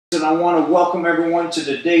And I want to welcome everyone to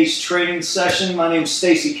today's training session. My name is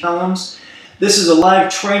Stacy Kellams. This is a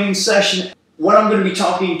live training session. What I'm going to be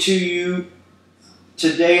talking to you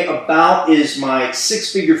today about is my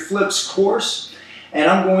six-figure flips course,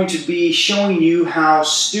 and I'm going to be showing you how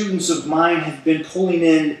students of mine have been pulling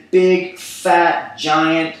in big, fat,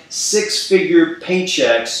 giant, six-figure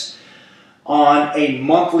paychecks on a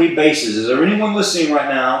monthly basis. Is there anyone listening right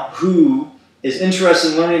now who is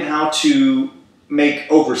interested in learning how to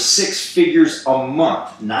make over six figures a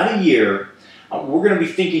month, not a year? We're going to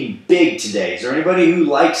be thinking big today. Is there anybody who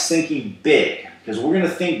likes thinking big? Because we're going to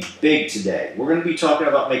think big today. We're going to be talking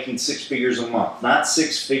about making six figures a month, not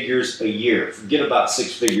six figures a year. Forget about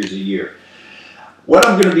six figures a year. What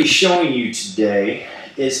I'm going to be showing you today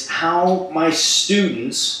is how my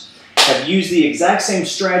students have used the exact same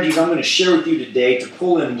strategies I'm going to share with you today to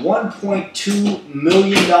pull in $1.2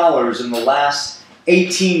 million in the last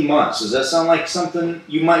 18 months. Does that sound like something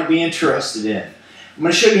you might be interested in? I'm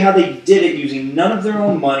going to show you how they did it using none of their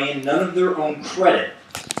own money and none of their own credit.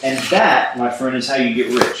 And that, my friend, is how you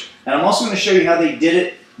get rich. And I'm also going to show you how they did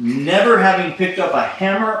it never having picked up a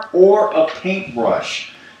hammer or a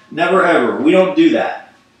paintbrush. Never ever. We don't do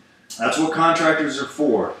that. That's what contractors are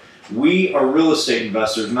for. We are real estate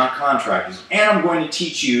investors, not contractors. And I'm going to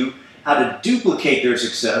teach you how to duplicate their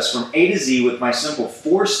success from A to Z with my simple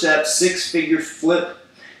four-step, six-figure flip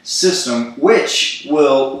system, which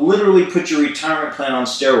will literally put your retirement plan on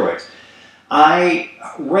steroids. I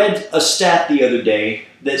read a stat the other day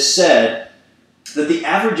that said that the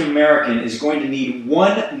average American is going to need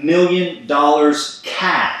 $1 million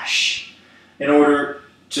cash in order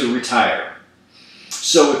to retire.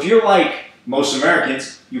 So if you're like most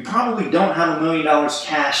Americans, you probably don't have $1 million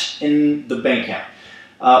cash in the bank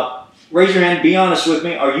account. Raise your hand, be honest with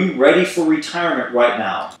me. Are you ready for retirement right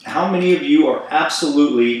now? How many of you are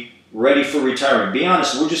absolutely ready for retirement? Be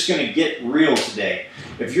honest, we're just going to get real today.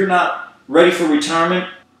 If you're not ready for retirement,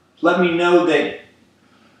 let me know that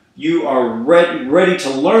you are ready to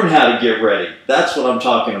learn how to get ready. That's what I'm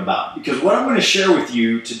talking about. Because what I'm going to share with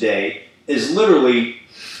you today is literally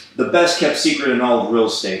the best kept secret in all of real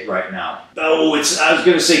estate right now. Oh, I was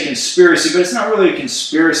going to say conspiracy, but it's not really a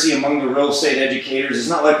conspiracy among the real estate educators. It's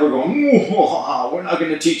not like we're going, we're not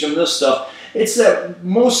going to teach them this stuff. It's that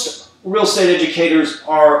most real estate educators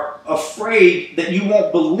are afraid that you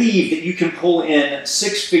won't believe that you can pull in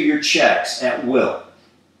six-figure checks at will.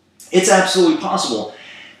 It's absolutely possible.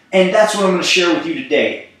 And that's what I'm going to share with you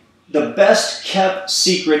today. The best kept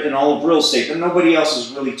secret in all of real estate that nobody else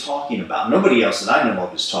is really talking about. Nobody else that I know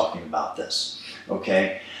of is talking about this.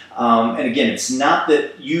 Okay? And again, it's not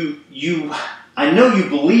that I know you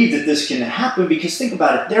believe that this can happen, because think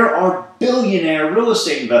about it. There are billionaire real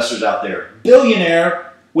estate investors out there.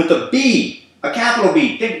 Billionaire with a B, a capital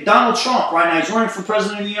B. Think Donald Trump right now. He's running for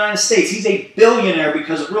president of the United States. He's a billionaire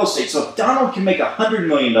because of real estate. So if Donald can make $100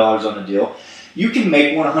 million on a deal, you can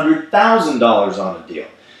make $100,000 on a deal.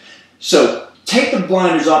 So take the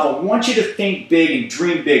blinders off. I want you to think big and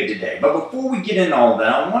dream big today. But before we get into all of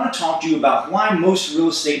that, I want to talk to you about why most real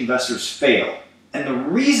estate investors fail. And the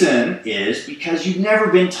reason is because you've never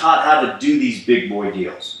been taught how to do these big boy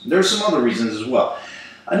deals. There are some other reasons as well.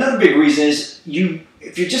 Another big reason is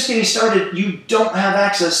if you're just getting started, you don't have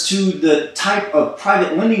access to the type of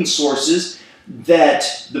private lending sources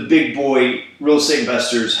that the big boy real estate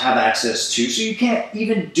investors have access to. So you can't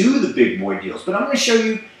even do the big boy deals. But I'm going to show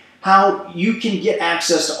you how you can get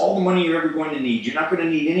access to all the money you're ever going to need. You're not going to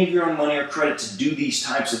need any of your own money or credit to do these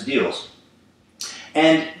types of deals.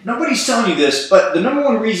 And nobody's telling you this, but the number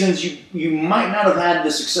one reasons you might not have had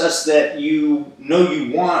the success that you know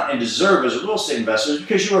you want and deserve as a real estate investor is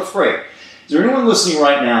because you're afraid. Is there anyone listening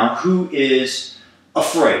right now who is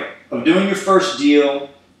afraid of doing your first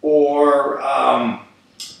deal, or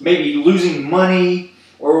maybe losing money,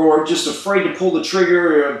 or just afraid to pull the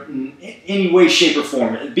trigger in any way, shape, or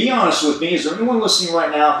form? Be honest with me. Is there anyone listening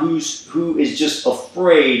right now who is just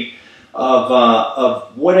afraid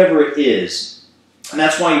of whatever it is? And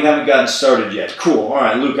that's why you haven't gotten started yet. Cool. All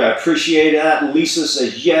right, Luke, I appreciate that. Lisa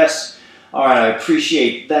says yes. All right, I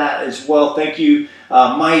appreciate that as well. Thank you.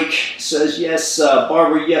 Mike says yes.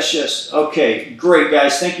 Barbara, yes, yes. Okay, great,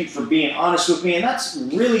 guys. Thank you for being honest with me. And that's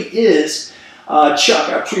really is, Chuck,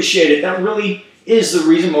 I appreciate it. That really is the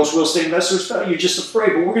reason most real estate investors fail. You're just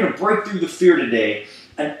afraid. But we're going to break through the fear today,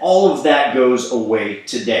 and all of that goes away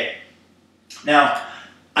today. Now,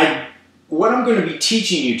 what I'm going to be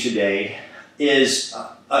teaching you today is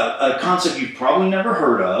a concept you've probably never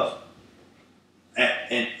heard of,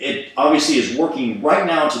 and it obviously is working right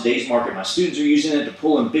now in today's market. My students are using it to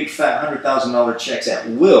pull in big, fat $100,000 checks at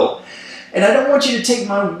will. And I don't want you to take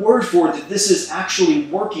my word for it that this is actually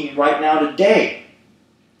working right now today.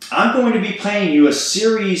 I'm going to be playing you a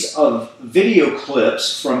series of video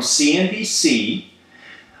clips from CNBC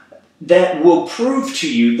that will prove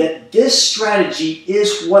to you that this strategy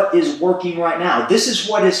is what is working right now. This is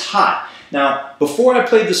what is hot. Now, before I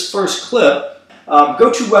play this first clip,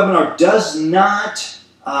 GoToWebinar does not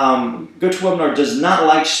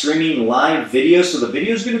like streaming live video, so the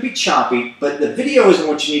video is going to be choppy, but the video isn't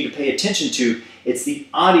what you need to pay attention to. It's the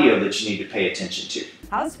audio that you need to pay attention to.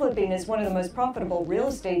 House flipping is one of the most profitable real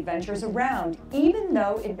estate ventures around, even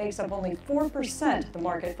though it makes up only 4% of the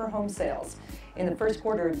market for home sales. In the first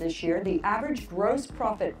quarter of this year, the average gross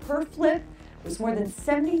profit per flip was more than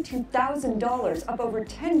 $72,000, up over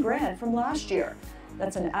 10 grand from last year.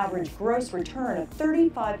 That's an average gross return of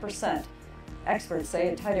 35%. Experts say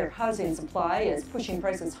a tighter housing supply is pushing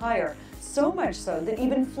prices higher, so much so that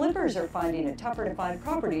even flippers are finding it tougher to find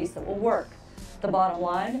properties that will work. The bottom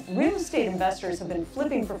line, real estate investors have been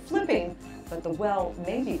flipping for flipping, but the well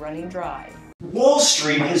may be running dry. Wall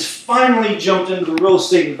Street has finally jumped into the real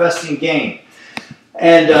estate investing game.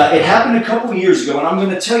 And it happened a couple years ago, and I'm going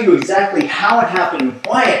to tell you exactly how it happened and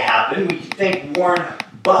why it happened. We can thank Warren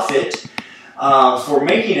Buffett for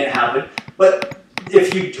making it happen. But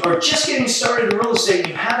if you are just getting started in real estate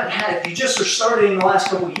and if you just are starting in the last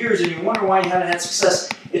couple of years and you wonder why you haven't had success,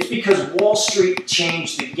 it's because Wall Street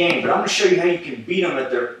changed the game. But I'm going to show you how you can beat them at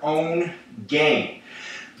their own game.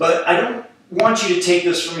 But I don't want you to take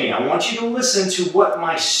this from me. I want you to listen to what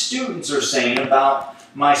my students are saying about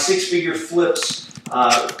my six-figure flips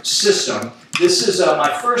system. This is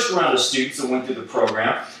my first round of students that went through the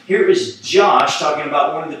program. Here is Josh talking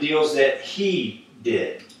about one of the deals that he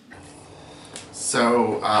did.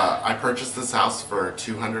 So I purchased this house for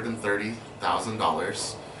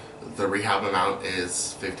 $230,000. The rehab amount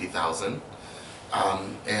is $50,000,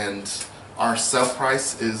 and our sale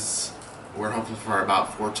price is, we're hoping for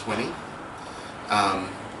about $420,000.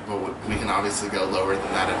 But we can obviously go lower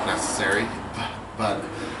than that if necessary. But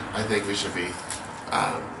I think we should be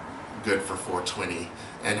good for $420,000.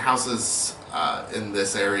 And houses in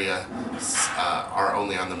this area are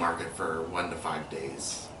only on the market for 1 to 5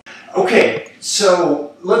 days. Okay,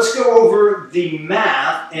 so let's go over the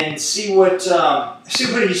math and see what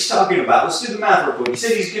he's talking about. Let's do the math real quick. He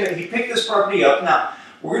said he picked this property up. Now,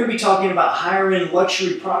 we're going to be talking about higher-end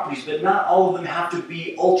luxury properties, but not all of them have to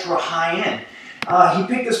be ultra high-end. He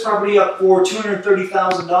picked this property up for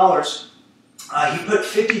 $230,000. He put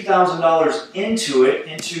 $50,000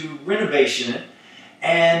 into renovation it.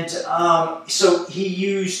 And so he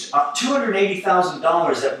used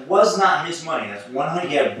 $280,000 that was not his money. He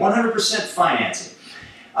had 100% financing.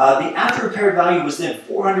 The after repair value was then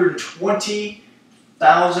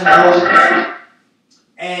 $420,000,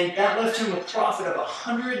 and that left him a profit of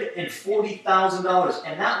 $140,000,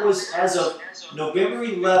 and that was as of November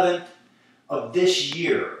 11th of this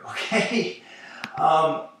year. Okay,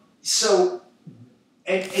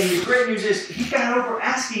 and the great news is he got over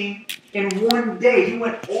asking in one day. He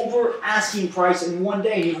went over asking price in one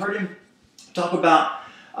day. You heard him talk about,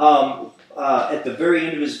 at the very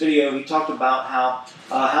end of his video, he talked about how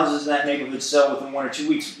houses in that neighborhood sell within 1 or 2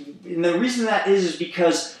 weeks. And the reason that is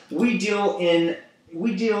because we deal in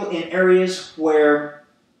areas where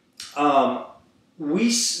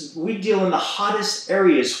we deal in the hottest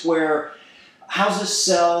areas where houses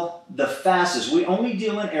sell the fastest. We only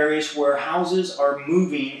deal in areas where houses are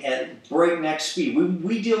moving at breakneck speed.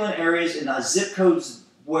 We deal in areas in zip codes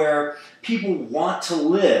where people want to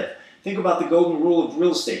live. Think about the golden rule of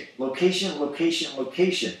real estate. Location, location,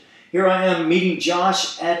 location. Here I am meeting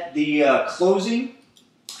Josh at the closing.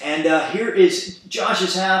 And here is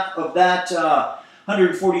Josh's half of that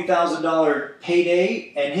 $140,000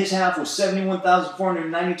 payday. And his half was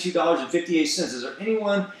 $71,492.58. Is there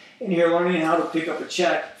anyone in here learning how to pick up a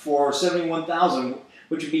check for $71,000,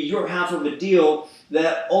 which would be your half of a deal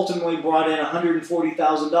that ultimately brought in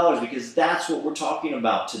 $140,000, because that's what we're talking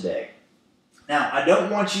about today. Now, I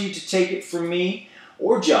don't want you to take it from me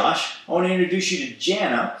or Josh. I want to introduce you to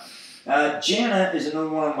Jana. Jana is another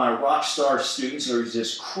one of my rock star students who is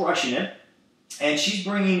just crushing it. And she's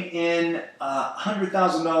bringing in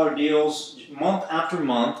 $100,000 deals month after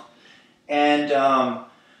month. And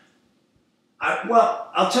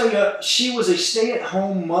I'll tell you, she was a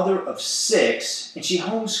stay-at-home mother of 6, and she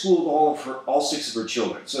homeschooled all 6 of her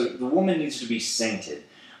children. So the woman needs to be sainted.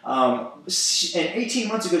 And 18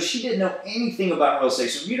 months ago, she didn't know anything about real estate.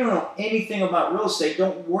 So if you don't know anything about real estate,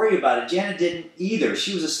 don't worry about it. Janet didn't either.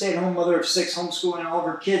 She was a stay-at-home mother of 6, homeschooling all of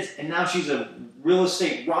her kids, and now she's a real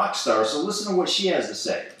estate rock star. So listen to what she has to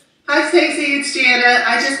say. Hi, Stacy. It's Jana.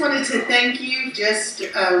 I just wanted to thank you. Just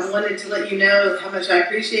wanted to let you know how much I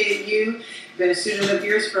appreciate you. I've been a student of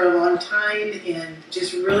yours for a long time, and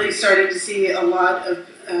just really started to see a lot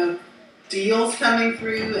of deals coming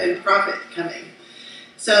through and profit coming.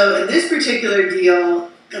 So in this particular deal,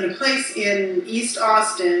 in a place in East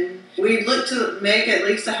Austin, we look to make at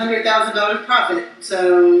least $100,000 profit.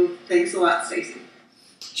 So thanks a lot, Stacy.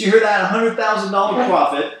 Did you hear that? $100,000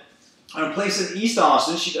 profit on a place in East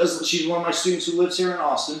Austin. She's one of my students who lives here in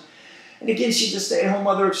Austin. And again, she's a stay-at-home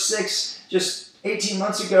mother of 6. Just 18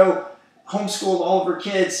 months ago, homeschooled all of her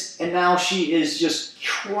kids, and now she is just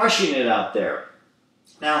crushing it out there.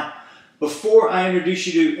 Now, before I introduce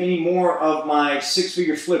you to any more of my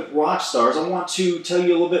six-figure flip rock stars, I want to tell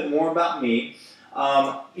you a little bit more about me.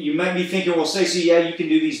 You might be thinking, well, Stacy, yeah, you can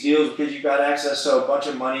do these deals because you've got access to a bunch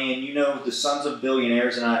of money and you know the sons of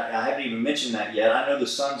billionaires, and I haven't even mentioned that yet. I know the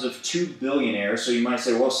sons of 2 billionaires, so you might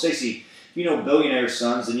say, well, Stacy, if you know billionaire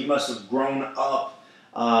sons, then you must have grown up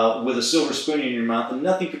with a silver spoon in your mouth, and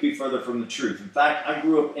nothing could be further from the truth. In fact, I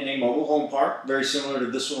grew up in a mobile home park, very similar to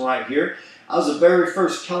this one right here. I was the very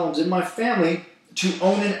first Kellams in my family to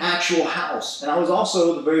own an actual house, and I was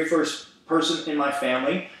also the very first person in my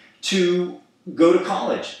family to go to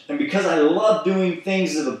college. And because I love doing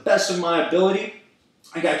things to the best of my ability,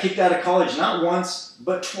 I got kicked out of college not once,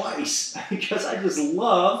 but twice, because I just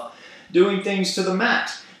love doing things to the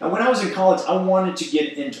max. Now, when I was in college, I wanted to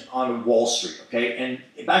get on Wall Street, okay?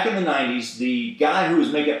 And back in the 90s, the guy who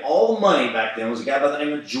was making all the money back then was a guy by the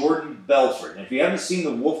name of Jordan Belfort. And if you haven't seen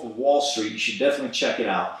The Wolf of Wall Street, you should definitely check it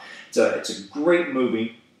out. It's a great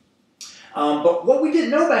movie. But what we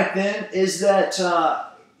didn't know back then is that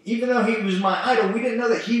even though he was my idol, we didn't know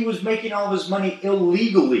that he was making all of his money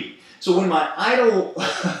illegally. So when my idol,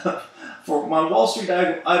 for my Wall Street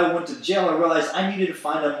idol went to jail, I realized I needed to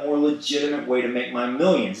find a more legitimate way to make my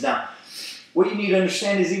millions. Now, what you need to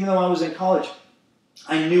understand is even though I was in college,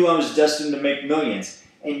 I knew I was destined to make millions.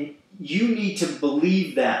 And you need to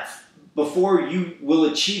believe that. Before you will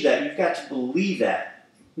achieve that, you've got to believe that.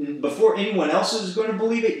 Before anyone else is going to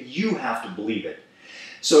believe it, you have to believe it.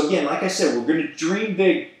 So again, like I said, we're going to dream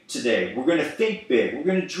big today. We're going to think big. We're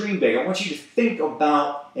going to dream big. I want you to think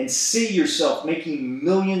about and see yourself making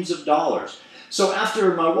millions of dollars. So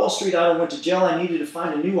after my Wall Street idol went to jail, I needed to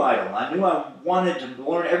find a new idol. I knew I wanted to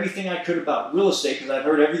learn everything I could about real estate because I've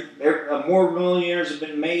heard more millionaires have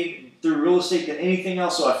been made through real estate than anything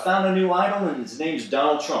else. So I found a new idol, and his name's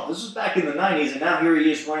Donald Trump. This was back in the 90s, and now here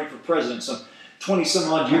he is running for president some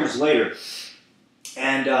 20-some-odd years later.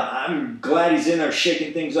 And I'm glad he's in there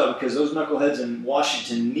shaking things up because those knuckleheads in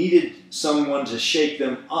Washington needed someone to shake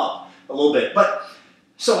them up a little bit. But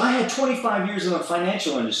so I had 25 years in the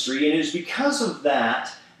financial industry, and it was because of that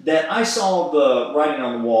that I saw the writing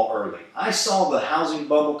on the wall early. I saw the housing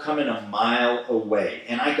bubble coming a mile away,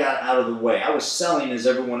 and I got out of the way. I was selling as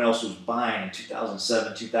everyone else was buying in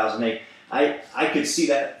 2007, 2008. I could see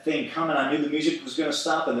that thing coming. I knew the music was going to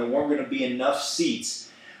stop, and there weren't going to be enough seats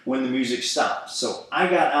when the music stopped. So I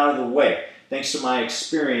got out of the way thanks to my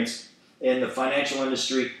experience in the financial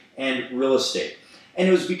industry and real estate. And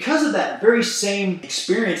it was because of that very same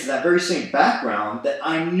experience, that very same background, that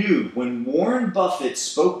I knew when Warren Buffett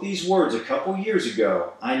spoke these words a couple years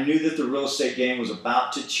ago, I knew that the real estate game was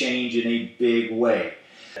about to change in a big way.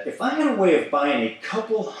 If I had a way of buying a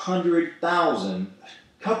couple hundred thousand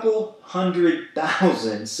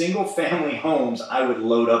single family homes, I would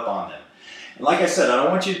load up on them. And like I said, I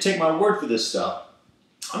don't want you to take my word for this stuff.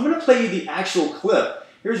 I'm going to play you the actual clip.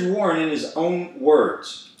 Here's Warren in his own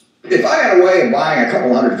words. If I had a way of buying a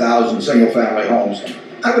couple 100,000 single-family homes,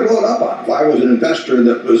 I would load up on it. If I was an investor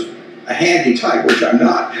that was a handy type, which I'm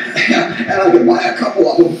not, and I could buy a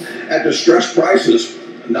couple of them at distressed prices,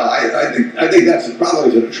 no, I think that's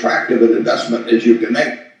probably as attractive an investment as you can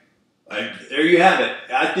make. There you have it.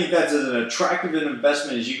 I think that's as attractive an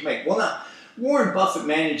investment as you can make. Well, now, Warren Buffett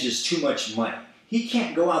manages too much money. He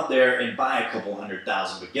can't go out there and buy a couple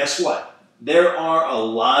 100,000, but guess what? There are a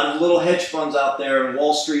lot of little hedge funds out there and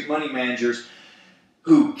Wall Street money managers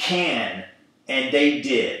who can, and they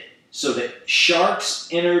did. So the sharks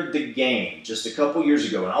entered the game just a couple years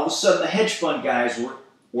ago, and all of a sudden the hedge fund guys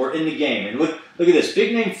were in the game. And look at this.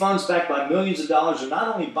 Big name funds backed by millions of dollars are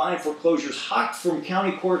not only buying foreclosures hot from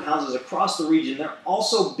county courthouses across the region, they're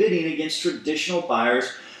also bidding against traditional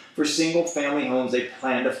buyers for single-family homes they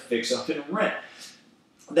plan to fix up and rent.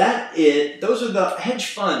 Those are the hedge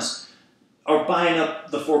funds are buying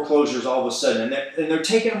up the foreclosures all of a sudden, and they're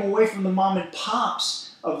taking them away from the mom and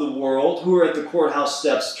pops of the world who are at the courthouse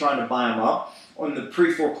steps trying to buy them up, on the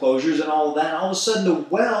pre-foreclosures and all of that. And all of a sudden the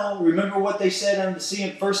well, remember what they said on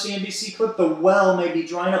the first CNBC clip? The well may be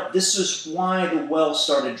drying up. This is why the well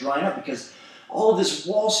started drying up, because all of this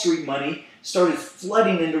Wall Street money started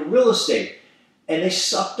flooding into real estate. And they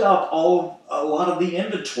sucked up a lot of the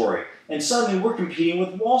inventory. And suddenly we're competing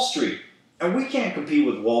with Wall Street. And we can't compete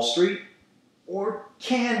with Wall Street. Or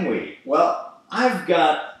can we? Well, I've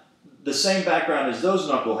got the same background as those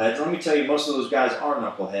knuckleheads. Let me tell you, most of those guys are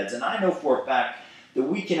knuckleheads. And I know for a fact that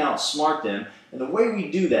we can outsmart them. And the way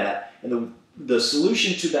we do that, and the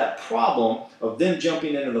solution to that problem of them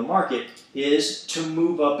jumping into the market, is to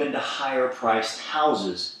move up into higher priced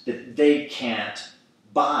houses that they can't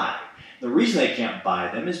buy. The reason they can't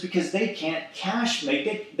buy them is because they can't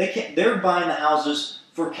they're buying the houses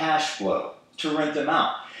for cash flow, to rent them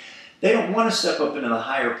out. They don't want to step up into the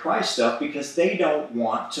higher price stuff because they don't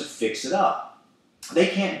want to fix it up. They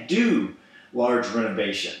can't do large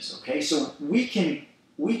renovations, okay? So we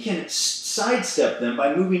can sidestep them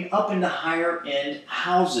by moving up into higher end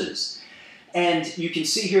houses. And you can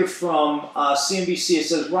see here from CNBC, it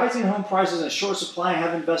says, rising home prices and short supply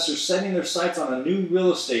have investors setting their sights on a new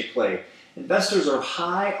real estate play. Investors are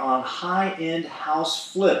high on high-end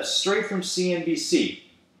house flips, straight from CNBC.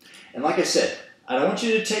 And like I said, I don't want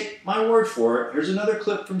you to take my word for it. Here's another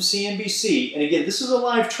clip from CNBC. And again, this is a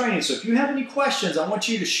live training, so if you have any questions, I want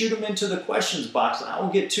you to shoot them into the questions box, and I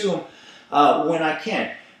will get to them when I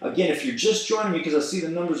can. Again, if you're just joining me because I see the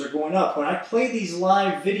numbers are going up, when I play these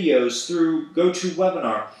live videos through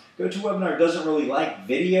GoToWebinar, GoToWebinar doesn't really like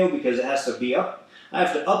video because it has to be up. I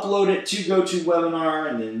have to upload it to GoToWebinar,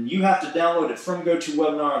 and then you have to download it from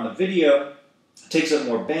GoToWebinar, and the video takes up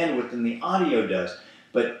more bandwidth than the audio does.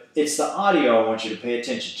 But it's the audio I want you to pay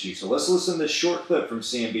attention to. So let's listen to this short clip from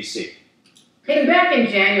CNBC. And back in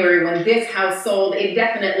January when this house sold, it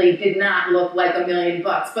definitely did not look like $1 million.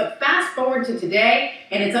 But fast forward to today,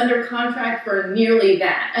 and it's under contract for nearly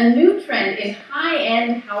that. A new trend in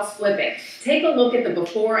high-end house flipping. Take a look at the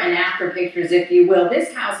before and after pictures, if you will.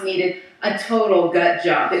 This house needed a total gut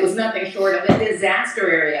job. It was nothing short of a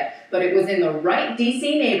disaster area, but it was in the right DC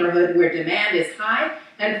neighborhood where demand is high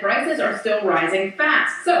and prices are still rising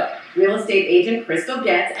fast. So, real estate agent Crystal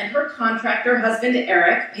Getz and her contractor husband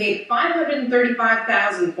Eric paid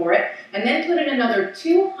 $535,000 for it and then put in another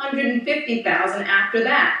 $250,000 after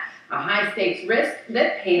that. A high-stakes risk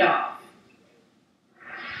that paid off.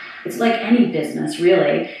 It's like any business,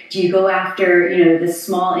 really. Do you go after, the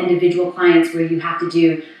small individual clients where you have to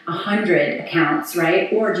do 100 accounts,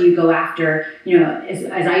 right? Or do you go after,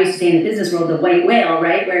 as I used to say in the business world, the white whale,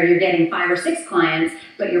 right? Where you're getting 5 or 6 clients,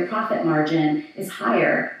 but your profit margin is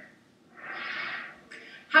higher.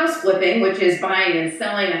 House flipping, which is buying and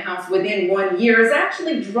selling a house within 1 year, is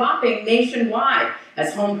actually dropping nationwide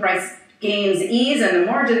as home price gains ease and the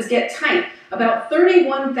margins get tight. About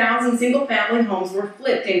 31,000 single-family homes were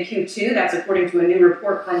flipped in Q2. That's according to a new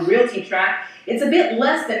report from RealtyTrack. It's a bit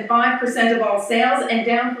less than 5% of all sales and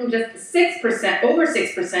down from just 6%, over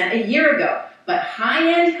 6% a year ago. But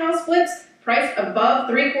high-end house flips, priced above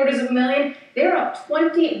 $750,000, they're up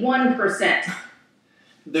 21%.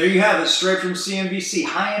 There you have it, straight from CNBC.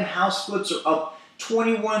 High-end house flips are up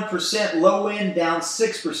 21%, low-end down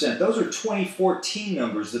 6%. Those are 2014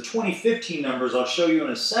 numbers. The 2015 numbers I'll show you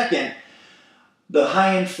in a second. The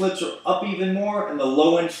high-end flips are up even more, and the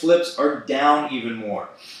low-end flips are down even more.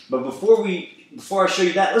 But before I show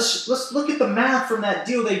you that, let's look at the math from that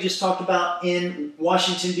deal they just talked about in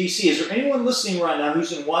Washington, D.C. Is there anyone listening right now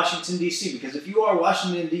who's in Washington, D.C.? Because if you are,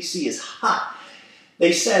 Washington, D.C. is hot.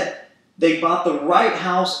 They said they bought the right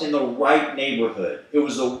house in the right neighborhood. It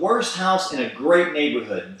was the worst house in a great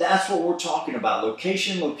neighborhood. That's what we're talking about.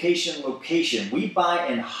 Location, location, location. We buy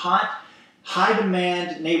in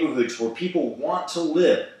high-demand neighborhoods where people want to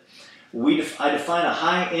live. I define a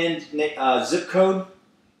high-end zip code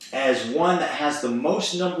as one that has the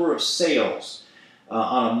most number of sales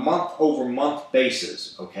on a month-over-month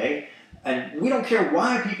basis, okay? And we don't care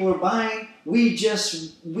why people are buying. We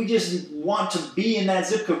just want to be in that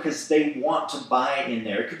zip code because they want to buy in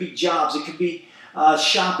there. It could be jobs. It could be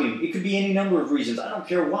shopping. It could be any number of reasons. I don't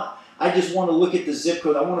care what. I just want to look at the zip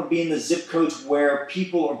code. I want to be in the zip codes where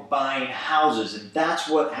people are buying houses. And that's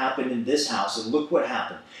what happened in this house. And look what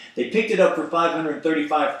happened. They picked it up for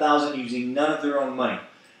 $535,000 using none of their own money.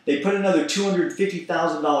 They put another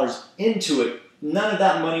 $250,000 into it. None of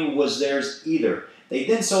that money was theirs either. They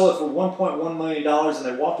then sold it for $1.1 million and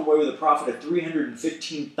they walked away with a profit of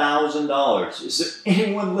 $315,000. Is there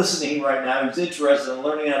anyone listening right now who's interested in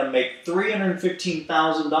learning how to make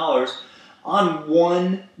 $315,000 on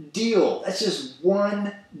one deal? That's just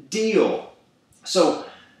one deal. So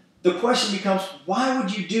the question becomes, why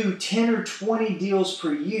would you do 10 or 20 deals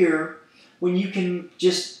per year when you can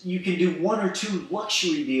do 1 or 2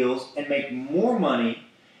 luxury deals and make more money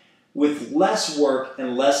with less work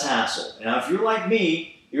and less hassle? Now, if you're like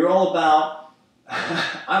me, you're all about,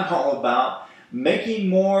 I'm all about making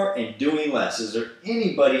more and doing less. Is there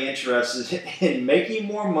anybody interested in making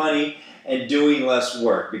more money and doing less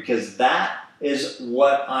work? Because that is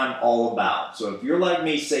what I'm all about. So if you're like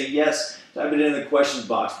me, say yes. Type it in the questions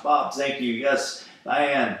box. Bob, thank you. Yes,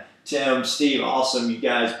 Diane, Tim, Steve, awesome. You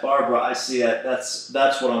guys, Barbara, I see that.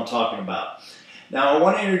 That's what I'm talking about. Now, I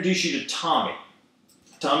want to introduce you to Tommy.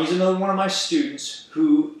 Tommy's another one of my students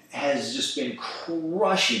who has just been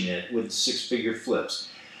crushing it with 6-figure flips.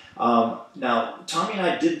 Now, Tommy and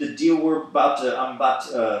I did the deal. I'm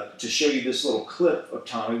about to show you this little clip of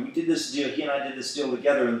Tommy. We did this deal. He and I did this deal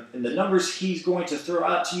together, and the numbers he's going to throw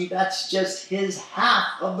out to you, that's just his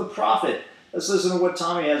half of the profit. Let's listen to what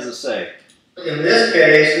Tommy has to say. In this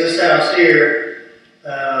case, this house here,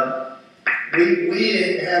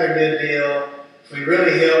 we had a good deal. We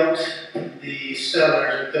really helped the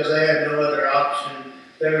sellers because they had no other option.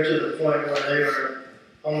 They were to the point where they were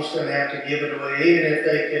almost going to have to give it away, even if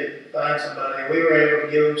they could find somebody. We were able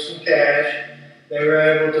to give them some cash. They were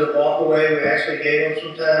able to walk away. We actually gave them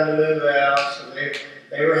some time to move out, so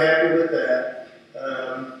they were happy with that.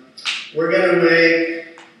 We're going to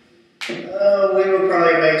make, we will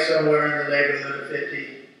probably make somewhere in the neighborhood of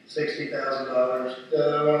 $50,000, $60,000. I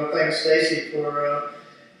want to thank Stacy for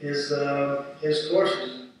his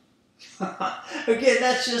courses. Again,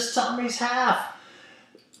 that's just Tommy's half.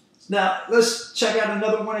 Now, let's check out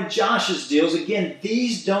another one of Josh's deals. Again,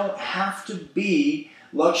 these don't have to be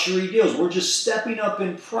luxury deals. We're just stepping up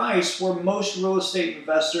in price where most real estate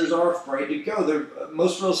investors are afraid to go.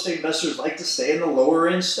 Most real estate investors like to stay in the lower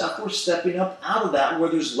end stuff. We're stepping up out of that where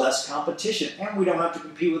there's less competition and we don't have to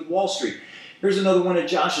compete with Wall Street. Here's another one of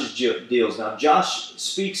Josh's deals. Now, Josh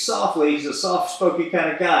speaks softly. He's a soft-spoken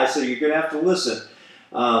kind of guy, so you're going to have to listen.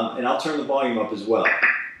 And I'll turn the volume up as well.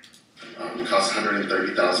 It cost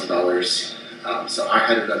 $130,000. So I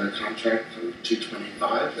had it under contract for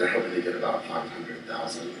 $225,000. They're hoping to get about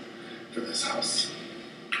 $500,000 for this house.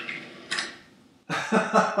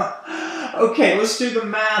 Okay, let's do the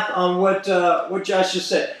math on what Josh just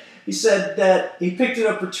said. He said that he picked it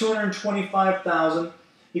up for $225,000.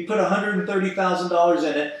 He put $130,000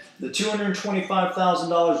 in it. The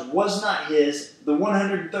 $225,000 was not his. The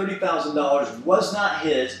 $130,000 was not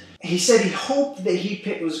his. He said he hoped that he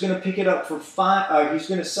was going to pick it up for he's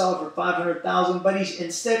going to sell it for $500,000, but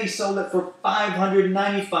instead he sold it for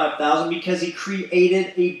 $595,000 because he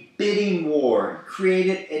created a bidding war. He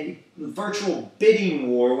created a virtual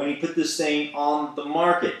bidding war when he put this thing on the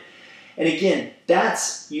market. And again,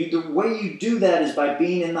 the way you do that is by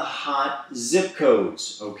being in the hot zip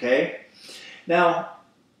codes, okay? Now,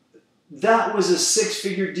 that was a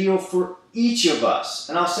 6-figure deal for each of us.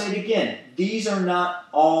 And I'll say it again, these are not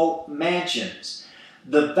all mansions.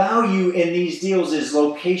 The value in these deals is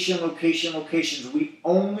location, location, locations. We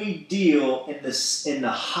only deal in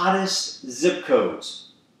the hottest zip codes.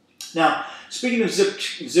 Now, speaking of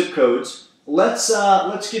zip codes, let's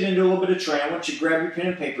get into a little bit of trend. I want you to grab your pen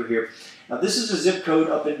and paper here. Now, this is a zip code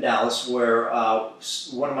up in Dallas where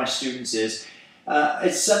one of my students is.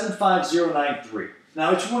 It's 75093.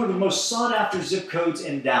 Now, it's one of the most sought-after zip codes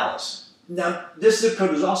in Dallas. Now, this zip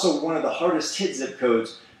code is also one of the hardest hit zip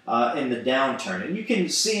codes in the downturn. And you can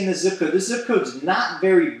see in this zip code's not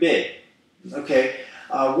very big. Okay,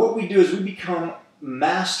 what we do is we become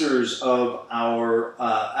masters of our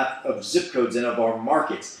of zip codes and of our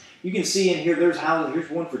markets. You can see in here, here's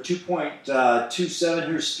one for 2.27.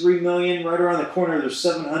 Here's 3 million. Right around the corner, there's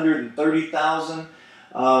 730,000.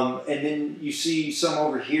 And then you see some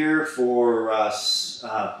over here for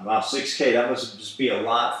wow, 6K. That must just be a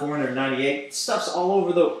lot. 498. Stuff's all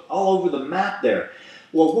over the map there.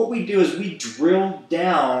 Well, what we do is we drill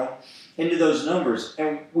down into those numbers,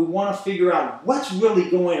 and we want to figure out what's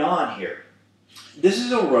really going on here. This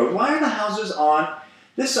is a road. Why are the houses on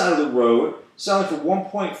this side of the road selling for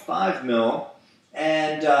 1.5 mil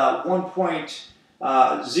and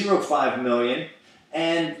 1.05 million?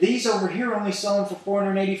 And these over here only selling for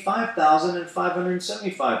 $485,000 and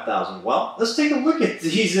 $575,000. Well, let's take a look at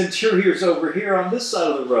these interiors over here on this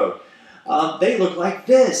side of the road. They look like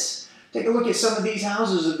this. Take a look at some of these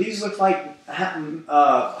houses. These look like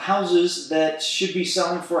houses that should be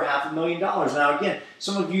selling for $500,000. Now, again,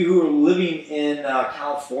 some of you who are living in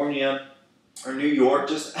California or New York,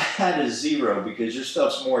 just add a zero because your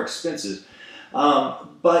stuff's more expensive.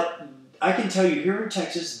 But I can tell you here in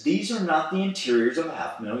Texas, these are not the interiors of a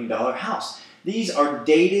 $500,000 house. These are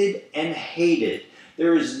dated and hated.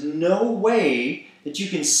 There is no way that you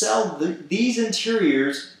can sell these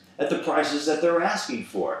interiors at the prices that they're asking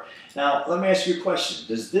for. Now, let me ask you a question.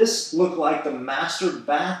 Does this look like the master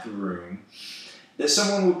bathroom that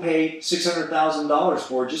someone would pay $600,000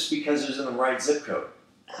 for just because it's in the right zip code?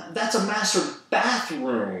 That's a master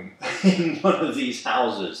bathroom in one of these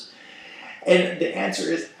houses. And the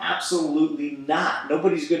answer is absolutely not.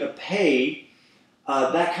 Nobody's going to pay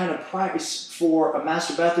that kind of price for a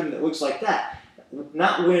master bathroom that looks like that.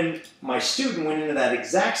 Not when my student went into that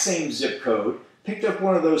exact same zip code, picked up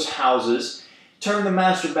one of those houses, turned the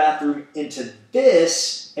master bathroom into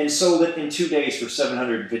this, and sold it in 2 days for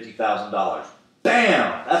 $750,000.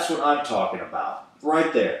 Bam! That's what I'm talking about,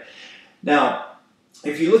 right there. Now,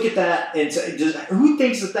 if you look at that, and who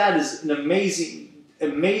thinks that that is an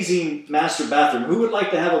amazing master bathroom? Who would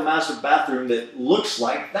like to have a master bathroom that looks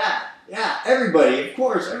like that? Yeah, everybody, of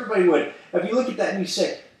course, everybody would. If you look at that and you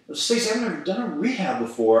say, well, Stacy, I've never done a rehab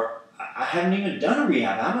before. I haven't even done a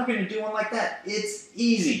rehab. How am I going to do one like that? It's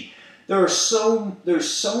easy. There's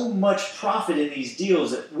so much profit in these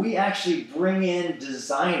deals that we actually bring in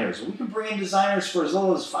designers. We can bring in designers for as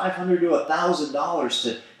little as $500 to $1,000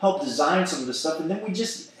 to help design some of this stuff, and then we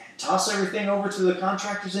just toss everything over to the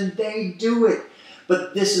contractors and they do it.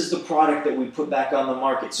 But this is the product that we put back on the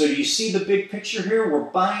market. So do you see the big picture here? We're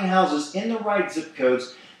buying houses in the right zip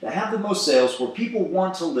codes that have the most sales, where people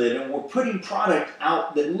want to live, and we're putting product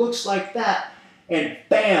out that looks like that, and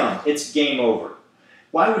bam, it's game over.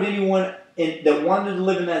 Why would anyone that wanted to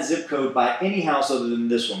live in that zip code buy any house other than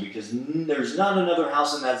this one? Because there's not another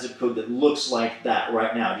house in that zip code that looks like that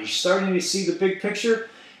right now. You're starting to see the big picture?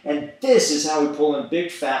 And this is how we pull in big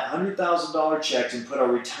fat $100,000 checks and put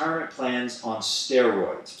our retirement plans on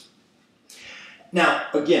steroids. Now,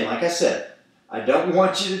 again, like I said, I don't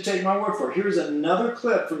want you to take my word for it. Here's another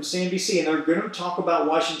clip from CNBC, and they're going to talk about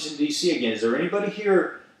Washington, D.C. again. Is there anybody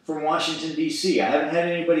here from Washington, D.C.? I haven't had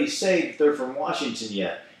anybody say that they're from Washington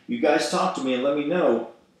yet. You guys talk to me and let me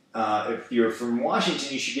know if you're from Washington.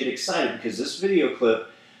 You should get excited because this video clip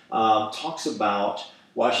talks about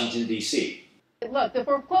Washington, D.C. Look, the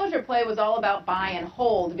foreclosure play was all about buy and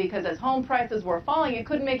hold, because as home prices were falling, you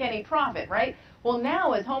couldn't make any profit, right? Well,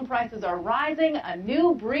 now as home prices are rising, a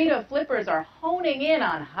new breed of flippers are honing in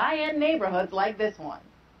on high-end neighborhoods like this one.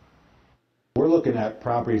 We're looking at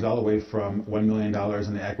properties all the way from $1 million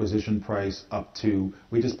in the acquisition price up to,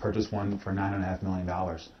 we just purchased one for $9.5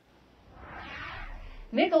 million.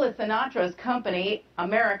 Nicholas Sinatra's company,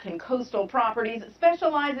 American Coastal Properties,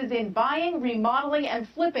 specializes in buying, remodeling, and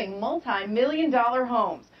flipping multi-million-dollar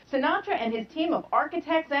homes. Sinatra and his team of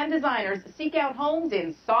architects and designers seek out homes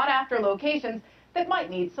in sought-after locations that might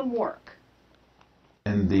need some work.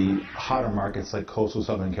 In the hotter markets like coastal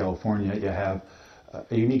Southern California, you have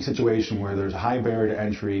a unique situation where there's a high barrier to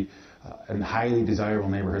entry and highly desirable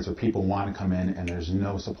neighborhoods where people want to come in and there's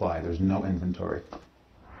no supply, there's no inventory.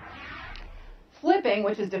 Flipping,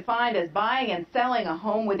 which is defined as buying and selling a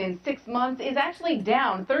home within 6 months, is actually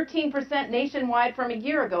down 13% nationwide from a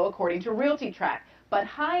year ago, according to RealtyTrack. But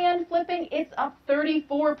high-end flipping, it's up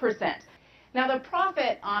 34%. Now, the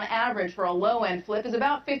profit on average for a low-end flip is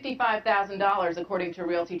about $55,000, according to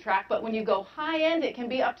RealtyTrack. But when you go high-end, it can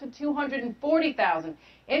be up to $240,000.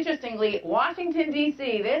 Interestingly, Washington,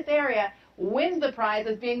 D.C., this area wins the prize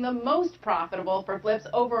as being the most profitable for flips,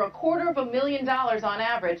 over $250,000 on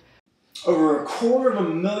average. Over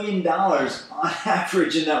 $250,000 on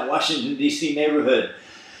average in that Washington, D.C. neighborhood.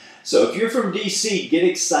 So if you're from D.C., get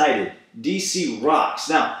excited. D.C. rocks.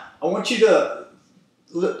 Now, I want you to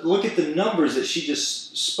look at the numbers that she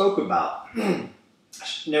just spoke about. Now,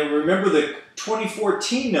 remember the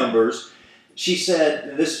 2014 numbers. She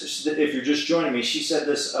said, this, if you're just joining me, she said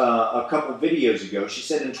this a couple videos ago. She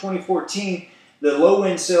said in 2014, the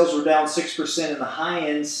low-end sales were down 6% and the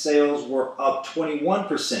high-end sales were up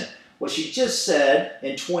 21%. Well, she just said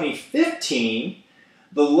in 2015,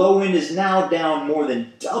 the low end is now down more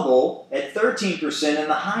than double at 13%, and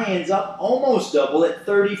the high end's up almost double at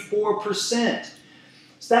 34%.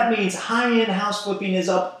 So that means high-end house flipping is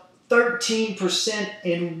up 13%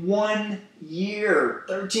 in 1 year.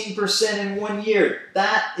 13% in 1 year.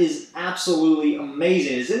 That is absolutely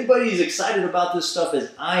amazing. Is anybody as excited about this stuff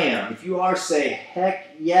as I am? If you are, say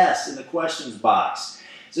heck yes in the questions box.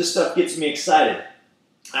 This stuff gets me excited.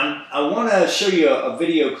 I want to show you a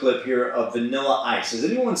video clip here of Vanilla Ice. Has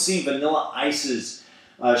anyone seen Vanilla Ice's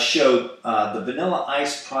show, the Vanilla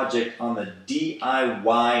Ice Project on the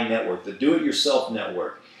DIY network, the Do-It-Yourself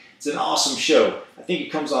network? It's an awesome show. I think it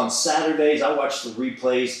comes on Saturdays. I watch the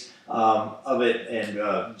replays of it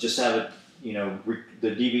and just have it, you know,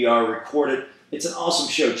 the DVR recorded. It's an awesome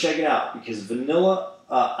show. Check it out because Vanilla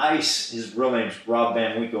ICE, his real name is Rob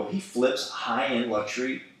Van Winkle, he flips high-end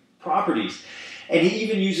luxury properties. And he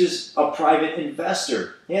even uses a private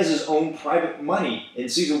investor. He has his own private money. In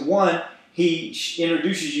season 1, he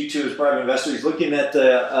introduces you to his private investor. He's looking at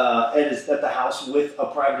the house with a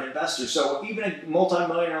private investor. So even a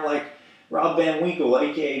multimillionaire like Rob Van Winkle,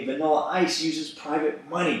 aka Vanilla Ice, uses private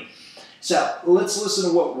money. So let's listen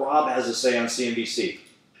to what Rob has to say on CNBC.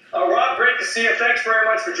 Rob, great to see you. Thanks very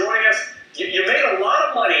much for joining us. You made a lot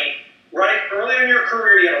of money right early in your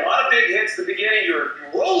career. You had a lot of big hits at the beginning. You're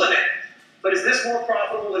rolling it. But is this more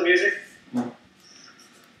profitable than music?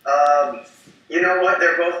 You know what?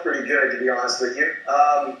 They're both pretty good, to be honest with you.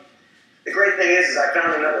 The great thing is I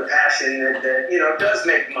found another passion that does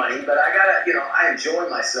make money, but I enjoy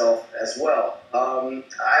myself as well.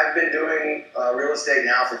 I've been doing real estate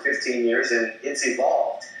now for 15 years, and it's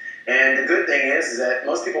evolved. And the good thing is that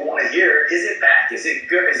most people want to hear, is it back? Is it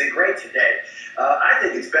good? Is it great today? I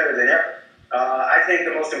think it's better than ever. I think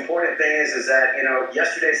the most important thing is that,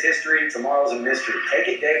 yesterday's history, tomorrow's a mystery. Take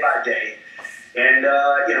it day by day. And,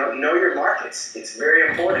 know your markets. It's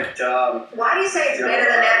very important. Why do you say it's better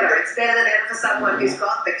than ever? It's better than ever for someone who's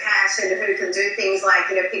got the cash and who can do things like,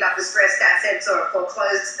 pick up distressed assets or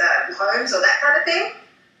foreclosed homes or that kind of thing?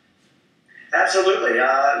 Absolutely.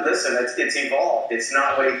 Listen, it's evolved. It's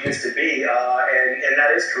not what it used to be, and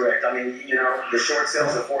that is correct. I mean, the short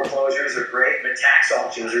sales of foreclosures are great, but tax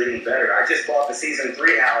auctions are even better. I just bought the season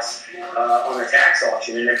 3 house on a tax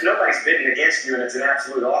auction, and if nobody's bidding against you and it's an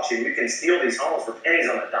absolute auction, you can steal these homes for pennies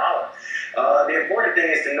on the dollar. The important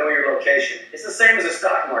thing is to know your location. It's the same as a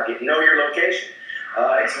stock market. Know your location.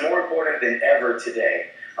 It's more important than ever today.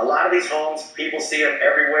 A lot of these homes, people see them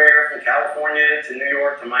everywhere, from California to New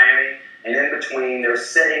York to Miami. And in between, they're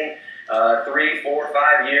sitting 3, 4,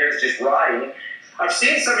 5 years just rotting. I've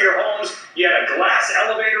seen some of your homes. You had a glass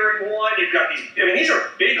elevator in one. You've got these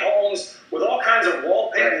are big homes with all kinds of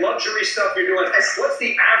wall paint, luxury stuff you're doing. What's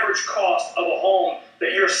the average cost of a home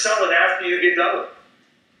that you're selling after you get done with it?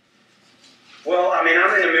 Well, I mean,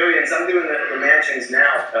 I'm in the millions. I'm doing the mansions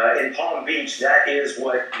now. In Palm Beach, that is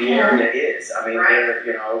what the area is. I mean,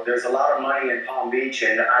 there's a lot of money in Palm Beach,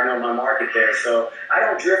 and I know my market there. So I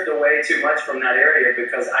don't drift away too much from that area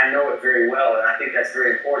because I know it very well, and I think that's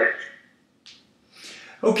very important.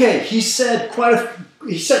 Okay, he said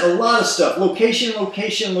a lot of stuff. Location,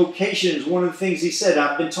 location, location is one of the things he said.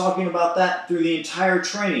 I've been talking about that through the entire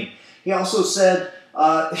training. He also said,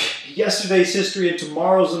 yesterday's history and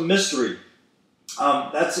tomorrow's a mystery.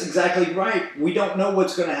 That's exactly right. We don't know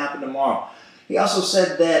what's going to happen tomorrow. He also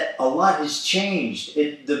said that a lot has changed.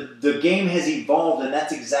 The game has evolved, and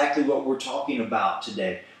that's exactly what we're talking about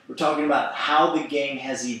today. We're talking about how the game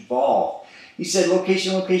has evolved. He said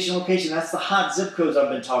location, location, location. That's the hot zip codes I've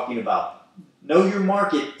been talking about. Know your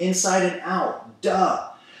market inside and out.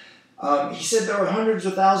 Duh. He said there are hundreds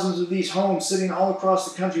of thousands of these homes sitting all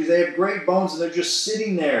across the country. They have great bones, and they're just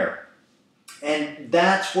sitting there. And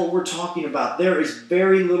that's what we're talking about. There is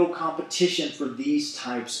very little competition for these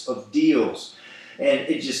types of deals. And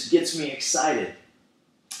it just gets me excited.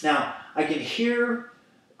 Now, I can hear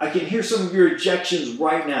some of your objections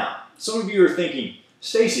right now. Some of you are thinking,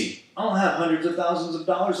 Stacy, I don't have hundreds of thousands of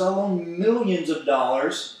dollars. I loan millions of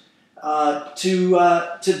dollars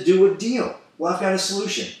to do a deal. Well, I've got a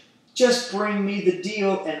solution. Just bring me the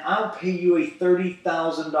deal, and I'll pay you a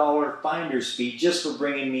 $30,000 finder's fee just for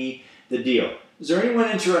bringing me the deal. Is there anyone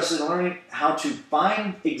interested in learning how to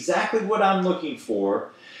find exactly what I'm looking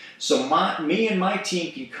for so me and my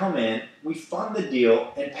team can come in, we fund the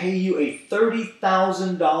deal, and pay you a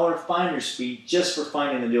 $30,000 finder's fee just for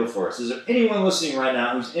finding the deal for us? Is there anyone listening right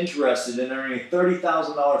now who's interested in earning a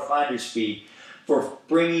 $30,000 finder's fee for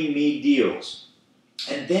bringing me deals?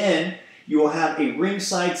 And then you will have a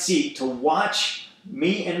ringside seat to watch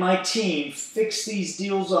me and my team fix these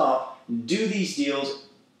deals up, do these deals.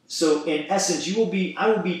 So in essence, I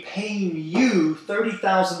will be paying you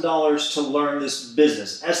 $30,000 to learn this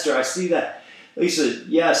business. Esther, I see that. Lisa,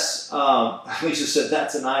 yes. Lisa said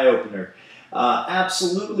that's an eye-opener.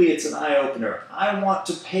 Absolutely, it's an eye-opener. I want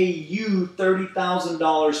to pay you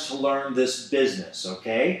 $30,000 to learn this business,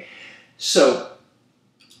 okay? So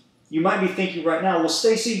you might be thinking right now, well,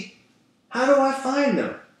 Stacy, how do I find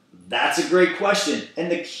them? That's a great question. And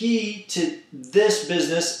the key to this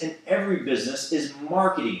business and every business is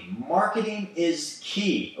marketing. Marketing is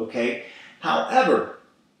key, okay? However,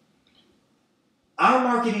 our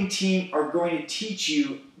marketing team are going to teach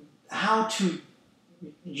you how to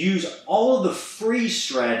use all of the free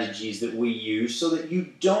strategies that we use so that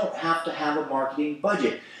you don't have to have a marketing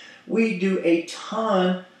budget. We do a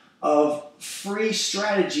ton of free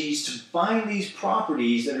strategies to find these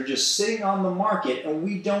properties that are just sitting on the market, and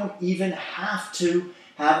we don't even have to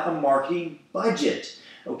have a marketing budget.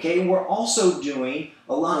 Okay, and we're also doing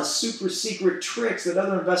a lot of super secret tricks that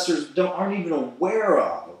other investors aren't even aware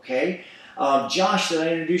of. Okay, Josh, that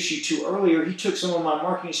I introduced you to earlier, he took some of my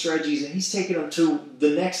marketing strategies and he's taken them to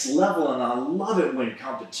the next level, and I love it when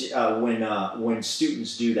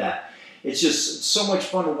students do that. It's just so much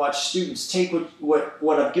fun to watch students take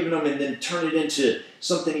what I've given them and then turn it into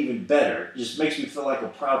something even better. It just makes me feel like a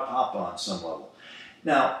proud papa on some level.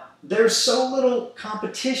 Now, there's so little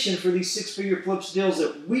competition for these six-figure flips deals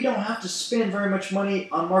that we don't have to spend very much money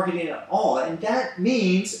on marketing at all, and that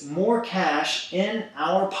means more cash in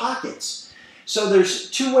our pockets. So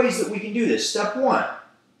there's two ways that we can do this. Step one.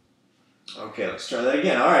 Okay, let's try that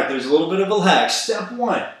again. All right, there's a little bit of a lag. Step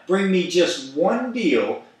one, bring me just one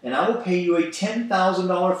deal, and I will pay you a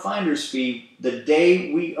 $10,000 finder's fee the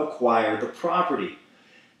day we acquire the property.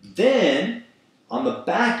 Then, on the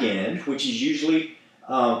back end, which is usually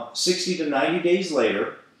 60 to 90 days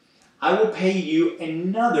later, I will pay you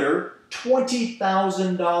another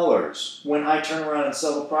 $20,000 when I turn around and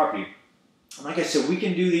sell the property. Like I said, we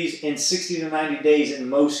can do these in 60 to 90 days in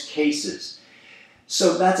most cases.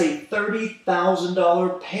 So that's a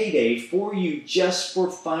 $30,000 payday for you just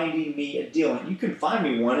for finding me a deal. And you can find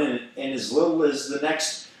me one in as little as the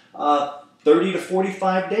next 30 to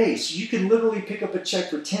 45 days. So you can literally pick up a check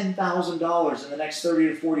for $10,000 in the next 30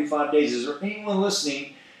 to 45 days. Is there anyone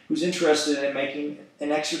listening who's interested in making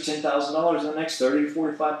an extra $10,000 in the next 30 to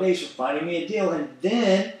 45 days for finding me a deal? And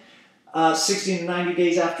then 60 to 90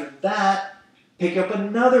 days after that, pick up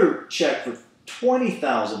another check for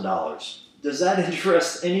 $20,000. Does that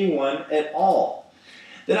interest anyone at all?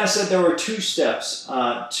 Then I said there were two steps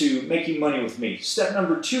to making money with me. Step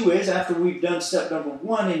number two is, after we've done step number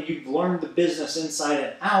one and you've learned the business inside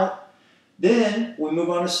and out, then we move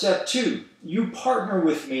on to step two. You partner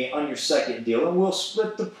with me on your second deal and we'll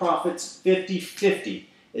split the profits 50-50.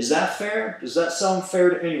 Is that fair? Does that sound fair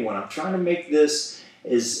to anyone? I'm trying to make this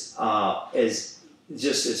as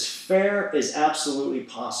fair as absolutely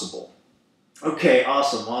possible. Okay,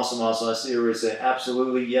 awesome. I see everybody say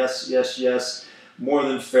absolutely, yes, yes, yes. More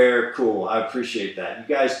than fair, cool. I appreciate that.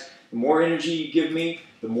 You guys, the more energy you give me,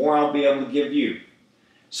 the more I'll be able to give you.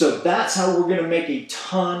 So that's how we're going to make a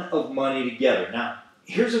ton of money together. Now,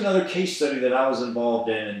 here's another case study that I was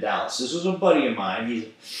involved in Dallas. This was a buddy of mine. He's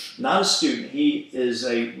not a student. He is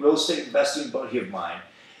a real estate investing buddy of mine.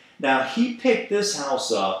 Now, he picked this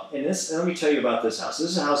house up, and let me tell you about this house.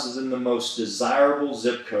 This house is in the most desirable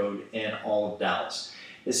zip code in all of Dallas.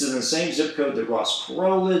 This is in the same zip code that Ross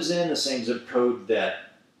Perot lives in, the same zip code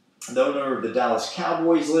that the owner of the Dallas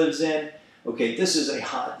Cowboys lives in. Okay, this is a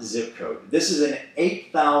hot zip code. This is an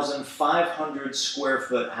 8,500 square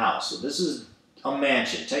foot house. So this is a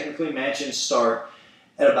mansion. Technically, mansions start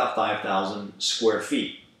at about 5,000 square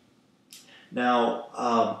feet.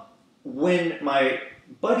 Now, when my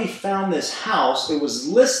buddy found this house, it was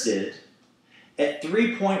listed at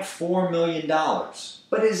 $3.4 million,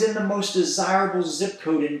 but is in the most desirable zip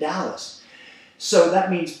code in Dallas. So that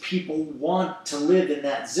means people want to live in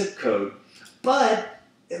that zip code, but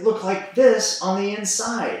it looked like this on the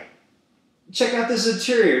inside. Check out this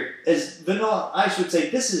interior. As Vanilla Ice would say,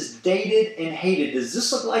 this is dated and hated. Does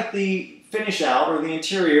this look like the finish out or the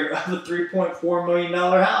interior of a $3.4 million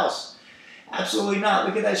house? Absolutely not.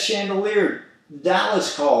 Look at that chandelier.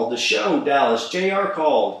 Dallas called, the show Dallas, JR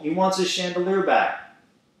called. He wants his chandelier back.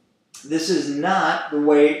 This is not the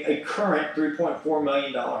way a current $3.4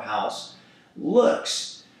 million house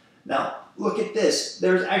looks. Now, look at this.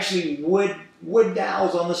 There's actually wood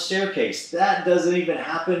dowels on the staircase. That doesn't even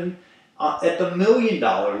happen at the $1 million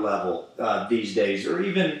level these days, or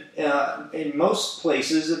even in most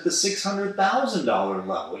places at the $600,000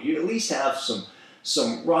 level. You at least have some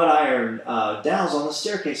wrought iron dowels on the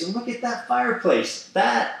staircase. And look at that fireplace.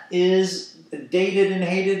 That is dated and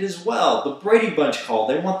hated as well. The Brady Bunch called.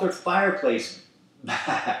 They want their fireplace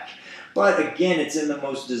back. But again, it's in the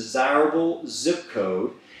most desirable zip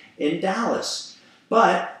code in Dallas.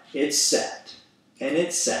 But it sat, and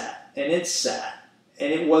it sat, and it sat,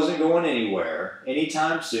 and it wasn't going anywhere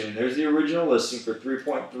anytime soon. There's the original listing for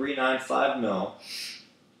 $3.395 million.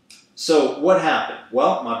 So what happened?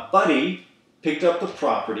 Well, my buddy picked up the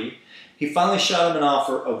property. He finally shot him an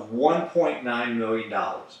offer of $1.9 million.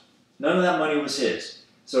 None of that money was his.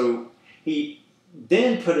 So he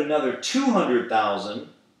then put another $200,000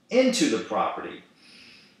 into the property.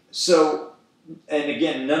 So, and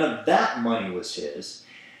again, none of that money was his.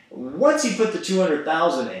 Once he put the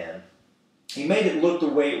 $200,000 in, He made it look the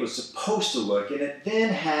way it was supposed to look, and it then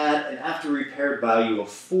had an after-repaired value of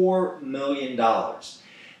 $4 million.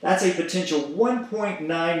 That's a potential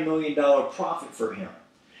 $1.9 million profit for him.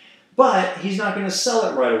 But he's not going to sell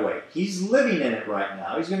it right away. He's living in it right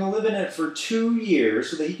now. He's going to live in it for 2 years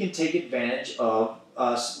so that he can take advantage of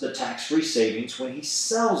the tax-free savings when he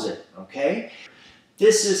sells it, okay?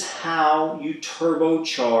 This is how you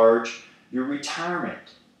turbocharge your retirement.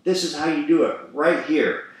 This is how you do it right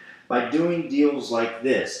here, by doing deals like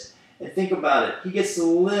this. And think about it. He gets to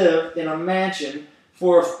live in a mansion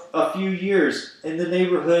for a few years in the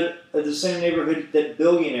neighborhood, the same neighborhood that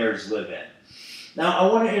billionaires live in. Now, I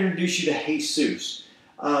want to introduce you to Jesus.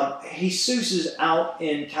 Jesus is out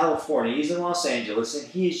in California. He's in Los Angeles, and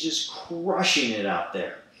he is just crushing it out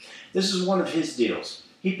there. This is one of his deals.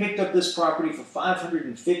 He picked up this property for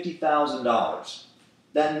 $550,000.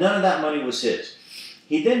 None of that money was his.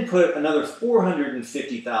 He then put another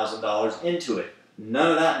 $450,000 into it.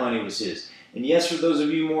 None of that money was his. And yes, for those of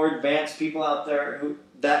you more advanced people out there,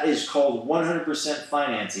 that is called 100%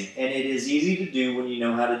 financing. And it is easy to do when you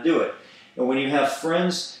know how to do it. And when you have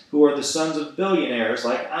friends who are the sons of billionaires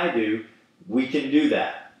like I do, we can do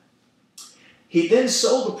that. He then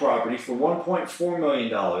sold the property for $1.4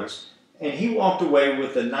 million, and he walked away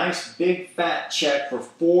with a nice big fat check for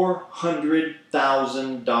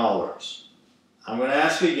 $400,000. I'm going to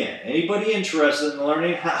ask again, anybody interested in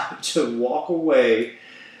learning how to walk away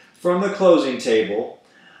from the closing table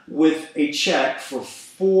with a check for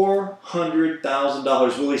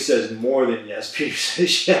 $400,000? Willie says more than yes. Peter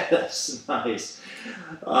says yes. Nice.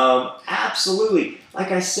 Absolutely.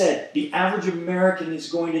 Like I said, the average American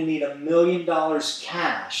is going to need $1 million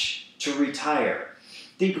cash to retire.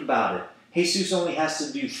 Think about it. Jesus only has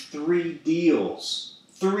to do 3 deals.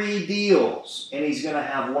 3 deals. And he's going to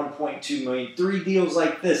have $1.2 million. 3 deals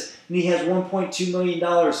like this. And he has $1.2 million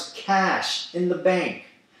cash in the bank.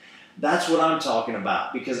 That's what I'm talking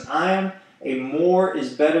about. Because I am a more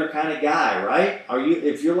is better kind of guy, right?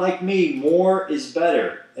 If you're like me, more is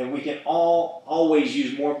better. And we can all always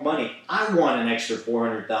use more money. I want an extra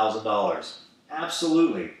 $400,000.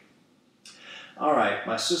 Absolutely. All right,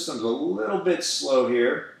 my system's a little bit slow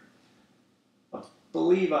here. I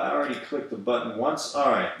believe I already clicked the button once. All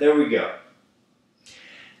right, there we go.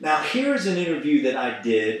 Now here's an interview that I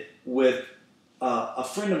did with a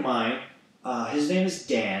friend of mine. His name is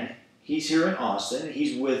Dan. He's here in Austin.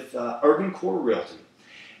 He's with Urban Core Realty.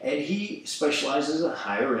 And he specializes in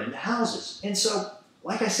higher-end houses. And so,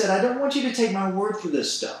 like I said, I don't want you to take my word for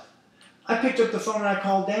this stuff. I picked up the phone and I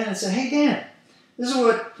called Dan and said, hey, Dan, this is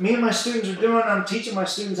what me and my students are doing. I'm teaching my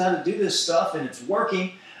students how to do this stuff, and it's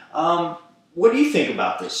working. What do you think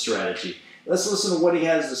about this strategy? Let's listen to what he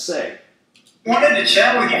has to say. Wanted to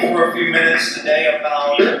chat with you for a few minutes today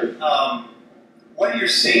about what you're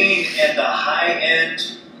seeing in the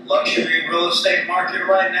high-end luxury real estate market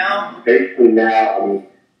right now. Basically now, I mean,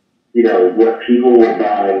 you know, what people were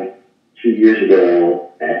buying 2 years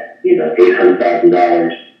ago at,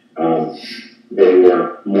 $800,000, they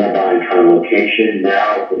were more buying kind of location.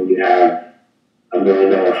 Now, when you have $1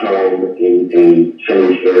 million home in some of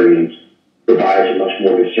these areas, the buyers are much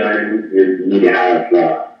more concerned. You need to have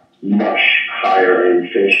much higher end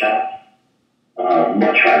finish house,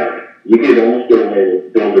 much higher. You could almost get away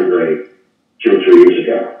with builder grade 2 or 3 years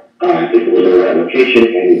ago if it was in the right location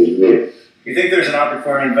and it was new. You think there's an opportunity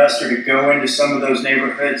for an investor to go into some of those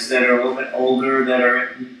neighborhoods that are a little bit older, that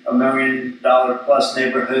are $1 million plus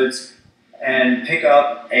neighborhoods, and pick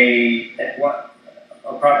up a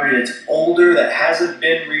property that's older, that hasn't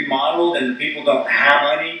been remodeled, and the people don't have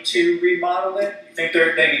money to remodel it? You think they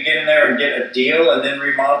could get in there and get a deal and then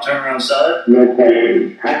remodel, turn around and sell it? No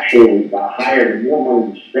question. Actually, the higher, the more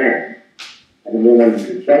money you spend, and the more money you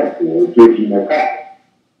can sell it for, it gives you more profit.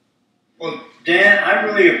 Well, Dan, I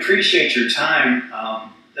really appreciate your time.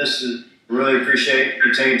 Really appreciate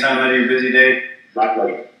you taking time out of your busy day. My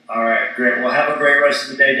pleasure. All right, great. Well, have a great rest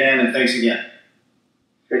of the day, Dan, and thanks again.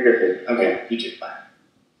 Take care. Okay, you too. Bye.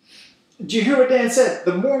 Did you hear what Dan said?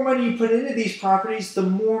 The more money you put into these properties, the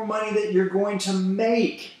more money that you're going to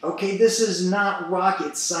make. Okay, this is not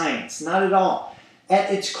rocket science, not at all.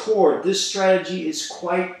 At its core, this strategy is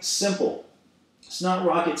quite simple. It's not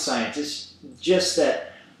rocket science. It's just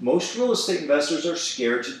that most real estate investors are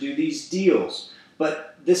scared to do these deals.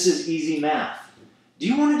 But this is easy math. Do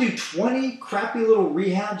you want to do 20 crappy little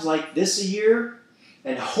rehabs like this a year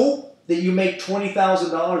and hope that you make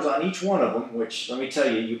 $20,000 on each one of them, which, let me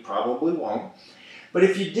tell you, you probably won't. But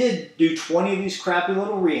if you did do 20 of these crappy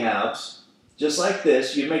little rehabs, just like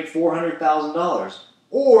this, you'd make $400,000.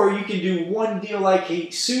 Or you can do one deal like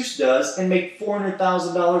Jesus does and make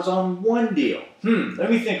 $400,000 on one deal.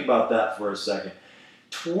 Let me think about that for a second.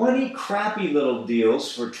 20 crappy little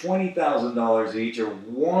deals for $20,000 each, or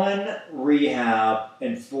one rehab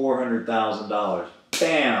and $400,000.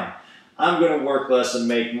 Bam! I'm going to work less and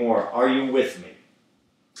make more. Are you with me?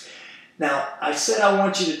 Now, I said I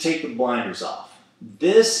want you to take the blinders off.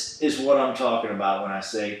 This is what I'm talking about when I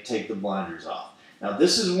say take the blinders off. Now,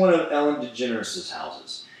 this is one of Ellen DeGeneres'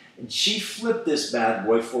 houses. And she flipped this bad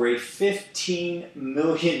boy for a $15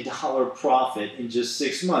 million profit in just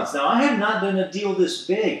 6 months. Now, I have not done a deal this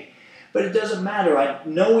big, but it doesn't matter.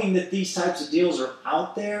 Knowing that these types of deals are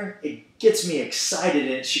out there, it gets me excited,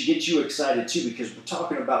 and it should get you excited too, because we're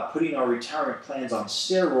talking about putting our retirement plans on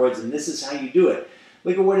steroids, and this is how you do it.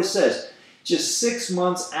 Look at what it says. Just 6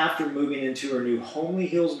 months after moving into her new Homely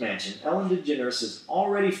Hills mansion, Ellen DeGeneres has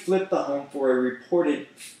already flipped the home for a reported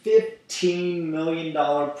 $15 million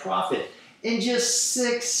profit in just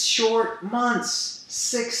 6 short months.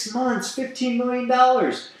 6 months, $15 million.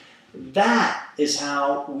 That is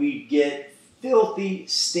how we get filthy,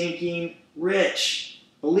 stinking rich.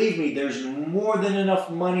 Believe me, there's more than enough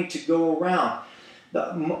money to go around.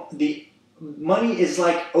 The money is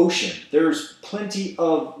like ocean. There's plenty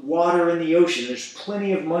of water in the ocean. There's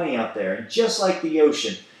plenty of money out there. And just like the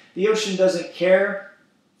ocean doesn't care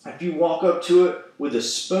if you walk up to it with a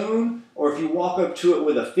spoon or if you walk up to it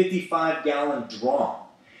with a 55-gallon drum.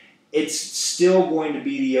 It's still going to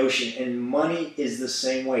be the ocean, and money is the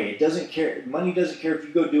same way. It doesn't care. Money doesn't care if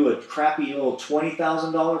you go do a crappy little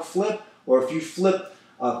 $20,000 flip or if you flip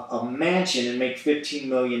a mansion and make $15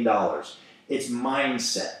 million. It's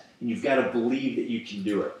mindset. And you've got to believe that you can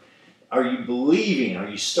do it. Are you believing? Are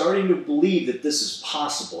you starting to believe that this is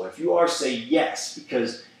possible? If you are, say yes,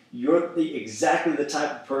 because you're exactly the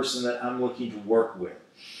type of person that I'm looking to work with.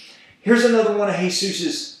 Here's another one of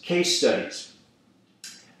Jesus' case studies.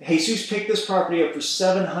 Jesus picked this property up for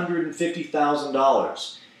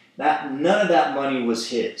 $750,000. None of that money was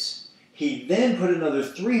his. He then put another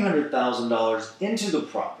 $300,000 into the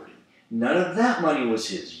property. None of that money was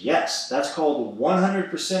his. Yes, that's called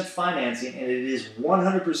 100% financing, and it is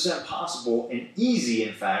 100% possible and easy,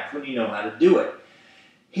 in fact, when you know how to do it.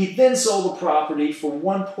 He then sold the property for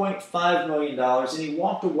 $1.5 million, and he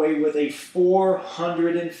walked away with a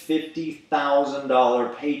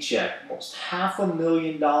 $450,000 paycheck, almost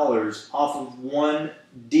 $500,000 off of one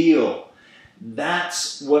deal.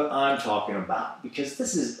 That's what I'm talking about, because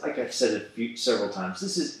this is, like I've said several times,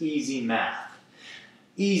 this is easy math.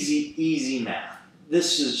 Easy math.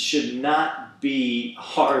 This should not be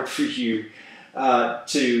hard for you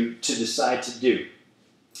to decide to do.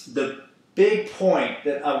 The big point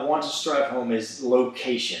that I want to drive home is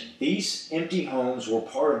location. These empty homes were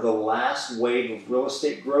part of the last wave of real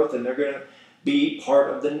estate growth, and they're going to be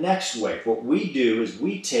part of the next wave. What we do is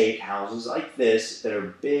we take houses like this that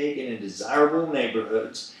are big and in desirable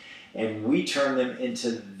neighborhoods, and we turn them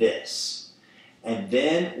into this. And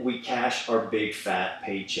then we cash our big fat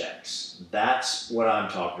paychecks. That's what I'm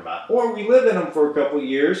talking about. Or we live in them for a couple of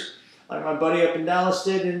years, like my buddy up in Dallas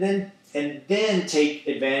did, and then take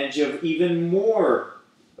advantage of even more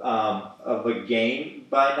of a gain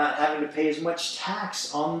by not having to pay as much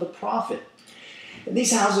tax on the profit. And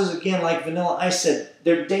these houses, again, like Vanilla Ice said,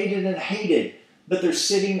 they're dated and hated, but they're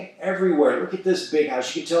sitting everywhere. Look at this big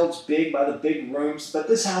house. You can tell it's big by the big rooms, but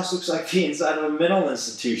this house looks like the inside of a mental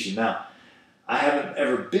institution. Now, I haven't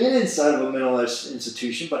ever been inside of a mental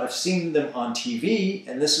institution, but I've seen them on TV,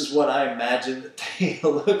 and this is what I imagine that they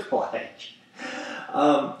look like.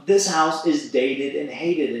 This house is dated and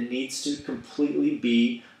hated and needs to completely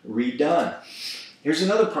be redone. Here's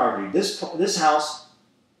another property. This house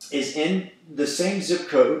is in the same zip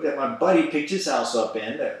code that my buddy picked his house up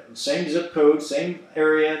in. Same zip code, same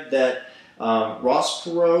area that Ross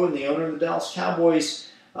Perot and the owner of the Dallas Cowboys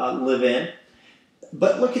live in.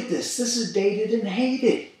 But look at this. This is dated and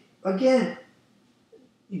hated. Again,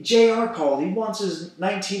 JR called. He wants his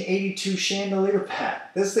 1982 chandelier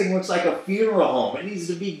back. This thing looks like a funeral home. It needs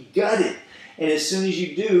to be gutted. And as soon as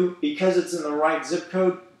you do, because it's in the right zip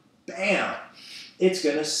code, bam, it's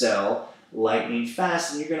going to sell lightning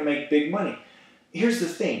fast and you're going to make big money. Here's the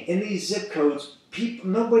thing. In these zip codes,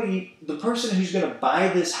 the person who's going to buy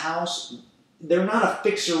this house, they're not a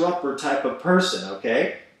fixer-upper type of person,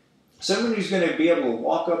 okay? Someone who's going to be able to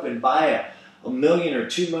walk up and buy a $1 million or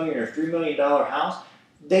 $2 million or $3 million house,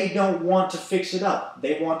 they don't want to fix it up.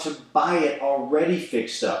 They want to buy it already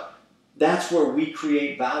fixed up. That's where we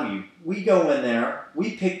create value. We go in there,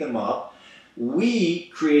 we pick them up, we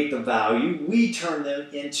create the value, we turn them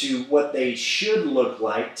into what they should look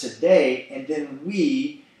like today, and then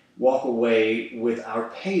we walk away with our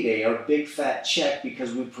payday, our big fat check,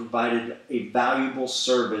 because we provided a valuable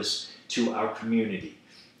service to our community.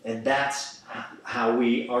 And that's how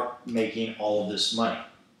we are making all of this money.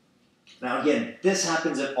 Now again, this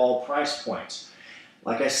happens at all price points.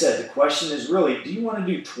 Like I said, the question is really, do you want to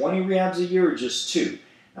do 20 rehabs a year or just 2?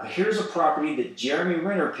 Now here's a property that Jeremy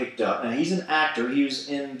Renner picked up, and he's an actor. He was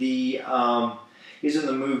in the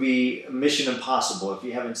movie Mission Impossible. If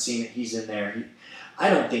you haven't seen it, he's in there. I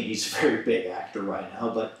don't think he's a very big actor right now,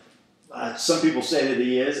 but some people say that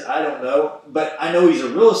he is. I don't know. But I know he's a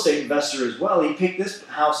real estate investor as well. He picked this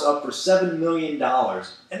house up for $7 million,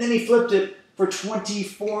 and then he flipped it for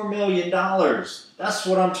 $24 million. That's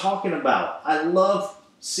what I'm talking about. I love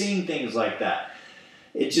seeing things like that.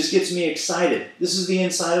 It just gets me excited. This is the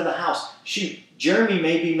inside of the house. Shoot, Jeremy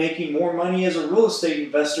may be making more money as a real estate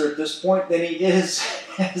investor at this point than he is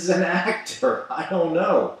as an actor. I don't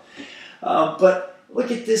know. But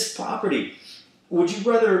look at this property. Would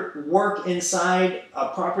you rather work inside a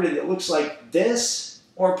property that looks like this,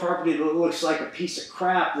 or a property that looks like a piece of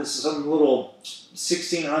crap? This is some little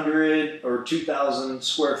 1,600 or 2,000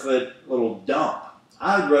 square foot little dump.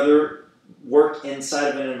 I'd rather work inside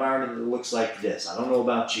of an environment that looks like this. I don't know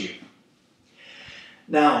about you.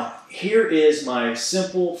 Now, here is my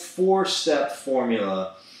simple 4-step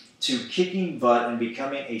formula to kicking butt and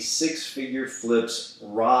becoming a 6-figure flips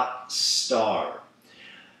rock star.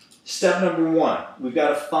 Step number 1, we've got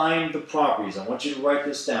to find the properties. I want you to write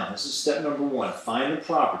this down. This is step number 1, find the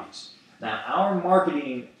properties. Now, our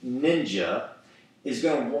marketing ninja is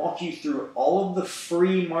going to walk you through all of the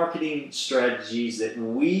free marketing strategies that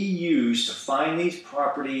we use to find these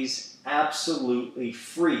properties absolutely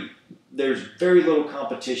free. There's very little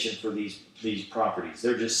competition for these properties.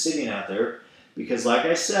 They're just sitting out there because, like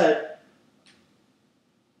I said,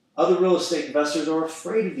 other real estate investors are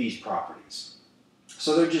afraid of these properties.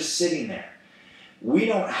 So they're just sitting there. We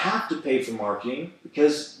don't have to pay for marketing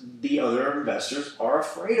because the other investors are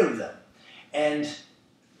afraid of them. And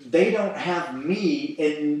they don't have me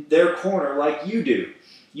in their corner like you do.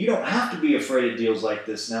 You don't have to be afraid of deals like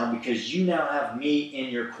this now because you now have me in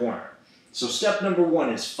your corner. So step number 1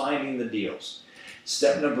 is finding the deals.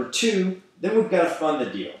 Step number 2, then we've got to fund the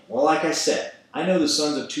deal. Well, like I said, I know the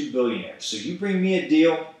sons of 2 billionaires. So you bring me a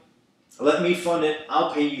deal, let me fund it,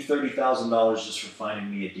 I'll pay you $30,000 just for finding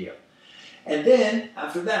me a deal. And then,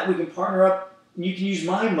 after that, we can partner up. You can use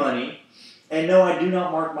my money, and no, I do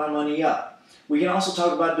not mark my money up. We can also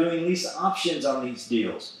talk about doing lease options on these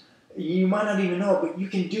deals. You might not even know it, but you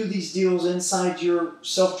can do these deals inside your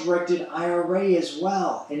self-directed IRA as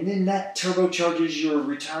well. And then that turbocharges your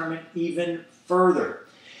retirement even further.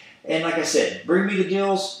 And like I said, bring me the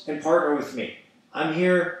deals and partner with me. I'm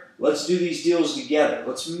here. Let's do these deals together.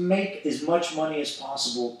 Let's make as much money as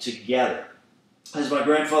possible together. As my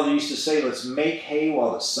grandfather used to say, let's make hay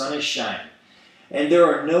while the sun is shining. And there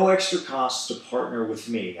are no extra costs to partner with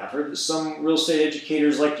me. I've heard that some real estate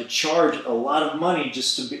educators like to charge a lot of money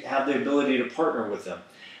just to have the ability to partner with them.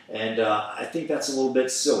 And I think that's a little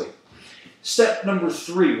bit silly. Step number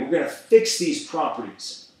 3, we're going to fix these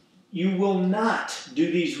properties. You will not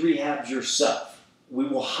do these rehabs yourself. We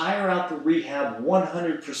will hire out the rehab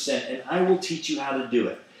 100%, and I will teach you how to do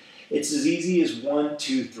it. It's as easy as 1,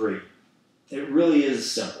 2, 3. It really is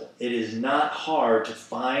simple. It is not hard to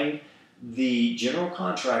find the general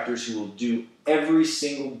contractors who will do every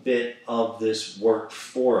single bit of this work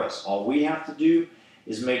for us. All we have to do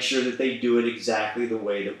is make sure that they do it exactly the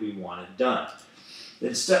way that we want it done.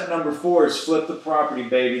 Then step number 4 is flip the property,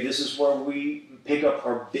 baby. This is where we pick up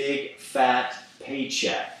our big fat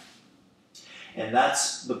paycheck. And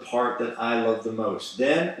that's the part that I love the most.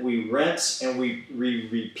 Then we rinse and we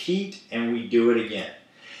repeat and we do it again.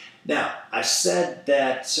 Now, I said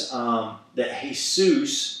that, that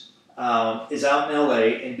Jesus is out in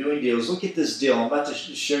LA and doing deals. Look at this deal. I'm about to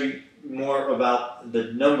show you more about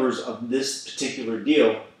the numbers of this particular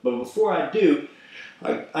deal. But before I do,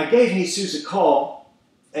 I gave Jesus a call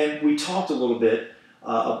and we talked a little bit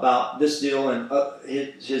about this deal and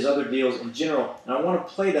his other deals in general. And I want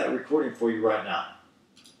to play that recording for you right now.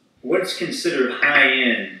 What's considered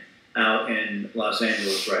high-end out in Los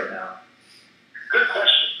Angeles right now? Good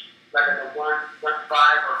question. Like a 1.5 or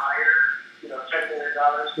higher. $10 million.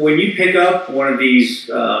 When you pick up one of these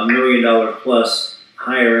 $1 million plus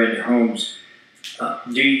higher end homes,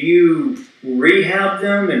 do you rehab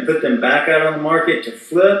them and put them back out on the market to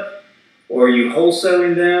flip, or are you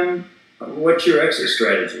wholesaling them? What's your exit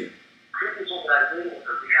strategy? Previously, what I did was a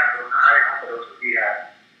rehab, I hired those to rehab,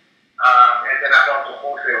 and then I bought the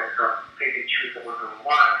wholesale stuff. They can choose the one they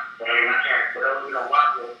want, whatever I can, whatever we don't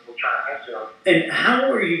want, we'll try to wholesale. And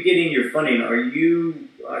how are you getting your funding?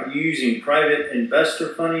 Are Are you using private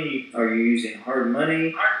investor money? Are you using hard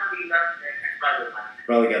money? Hard money, and private money.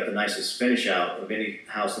 Probably got the nicest finish out of any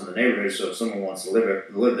house in the neighborhood, so if someone wants to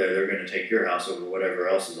live there, they're going to take your house over whatever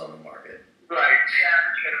else is on the market. Right, yeah,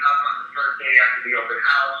 you get enough on the first day after the open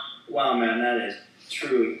house. Wow, man, that is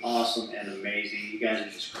truly awesome and amazing. You guys are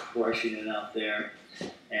just crushing it out there,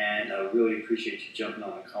 and I really appreciate you jumping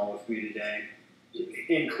on a call with me today.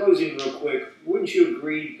 In closing, real quick, wouldn't you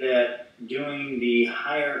agree that doing the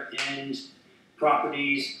higher end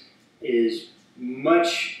properties is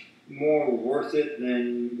much more worth it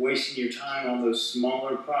than wasting your time on those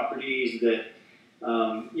smaller properties that,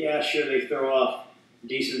 yeah, sure, they throw off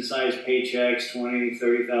decent sized paychecks, $20,000,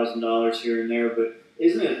 $30,000 here and there, but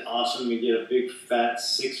isn't it awesome to get a big fat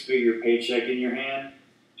 6-figure paycheck in your hand?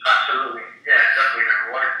 Absolutely, yeah, definitely.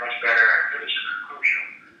 Number one, it's much better, and finishes are crucial.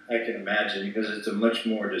 I can imagine, because it's a much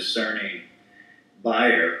more discerning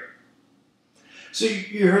buyer. So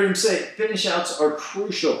you heard him say finish outs are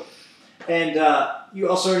crucial. And you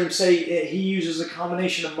also heard him say he uses a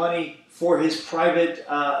combination of money for his private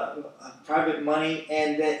money,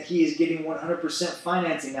 and that he is getting 100%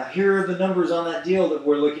 financing. Now here are the numbers on that deal that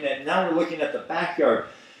we're looking at. Now we're looking at the backyard.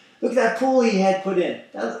 Look at that pool he had put in.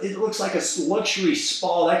 It looks like a luxury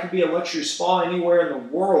spa. That could be a luxury spa anywhere in the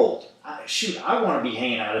world. Shoot, I want to be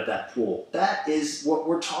hanging out at that pool. That is what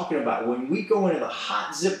we're talking about. When we go into the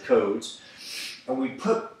hot zip codes and we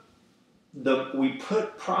put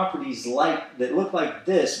properties that look like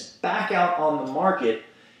this back out on the market,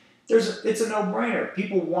 it's a no-brainer.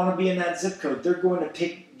 People want to be in that zip code. They're going to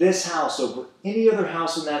pick this house over any other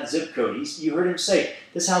house in that zip code. You heard him say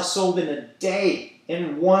this house sold in a day,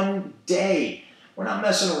 in one day. We're not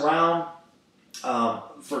messing around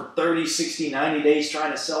for 30, 60, 90 days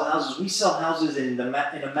trying to sell houses. We sell houses in a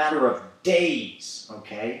matter of days,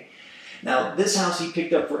 okay? Now, this house he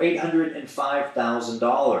picked up for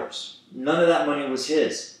 $805,000. None of that money was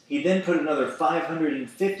his. He then put another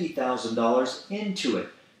 $550,000 into it.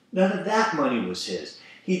 None of that money was his.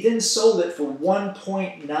 He then sold it for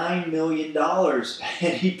 $1.9 million,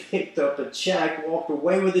 and he picked up a check, walked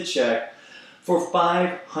away with a check for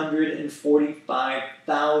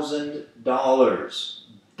 $545,000.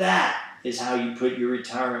 That is how you put your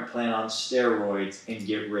retirement plan on steroids and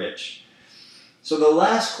get rich. So the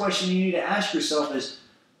last question you need to ask yourself is,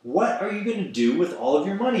 what are you going to do with all of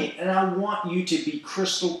your money? And I want you to be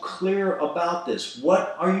crystal clear about this.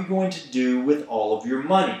 What are you going to do with all of your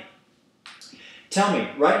money? Tell me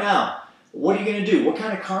right now, what are you going to do? What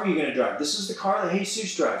kind of car are you going to drive? This is the car that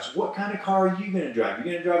Jesus drives. What kind of car are you going to drive? You're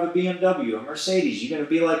going to drive a BMW, a Mercedes. You're going to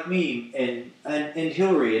be like me and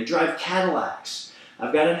Hillary and drive Cadillacs.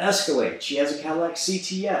 I've got an Escalade. She has a Cadillac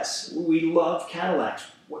CTS. We love Cadillacs.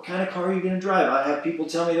 What kind of car are you going to drive? I have people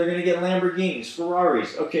tell me they're going to get Lamborghinis,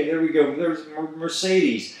 Ferraris. Okay, there we go. There's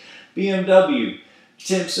Mercedes, BMW.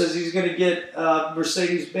 Tim says he's going to get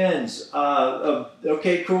Mercedes-Benz.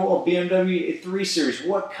 Okay, cool. A BMW 3 Series.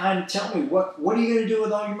 Tell me, what are you going to do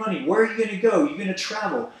with all your money? Where are you going to go? You're going to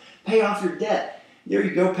travel. Pay off your debt. There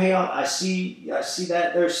you go, pay off. I see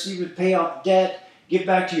that there, Stephen, pay off debt. Give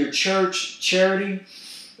back to your church, charity.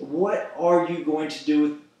 What are you going to do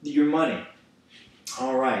with your money?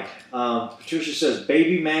 All right. Patricia says,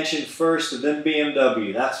 baby mansion first and then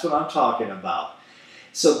BMW. That's what I'm talking about.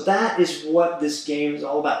 So that is what this game is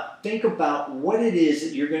all about. Think about what it is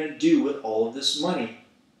that you're going to do with all of this money.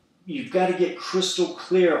 You've got to get crystal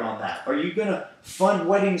clear on that. Are you going to fund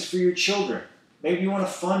weddings for your children? Maybe you want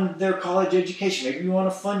to fund their college education. Maybe you want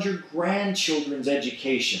to fund your grandchildren's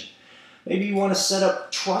education. Maybe you want to set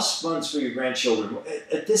up trust funds for your grandchildren.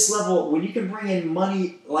 At this level, when you can bring in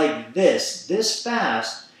money like this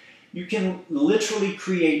fast, you can literally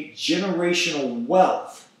create generational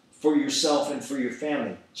wealth for yourself and for your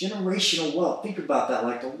family. Generational wealth. Think about that,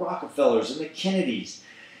 like the Rockefellers and the Kennedys.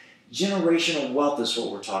 Generational wealth is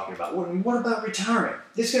what we're talking about. What about retirement?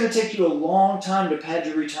 It's going to take you a long time to pad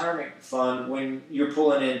your retirement fund when you're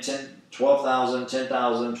pulling in $12,000, $10,000,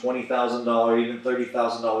 $20,000, even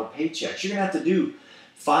 $30,000 paychecks. You're going to have to do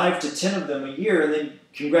 5 to 10 of them a year, and then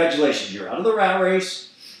congratulations, you're out of the rat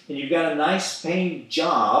race, and you've got a nice paying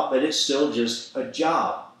job, but it's still just a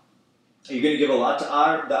job. You're going to give a lot to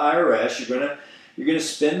the IRS. You're going to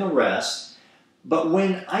spend the rest. But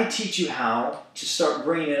when I teach you how to start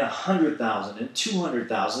bringing in $100,000 and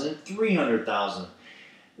 $200,000 and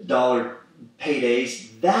 $300,000 paydays,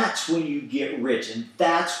 that's when you get rich, and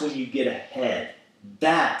that's when you get ahead.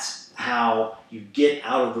 That's how you get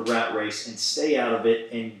out of the rat race and stay out of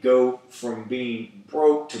it and go from being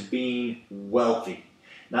broke to being wealthy.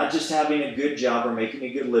 Not just having a good job or making a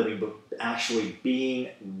good living, but actually being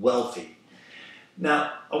wealthy.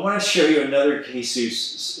 Now, I want to show you another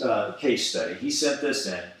case study. He sent this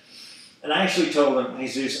in, and I actually told him,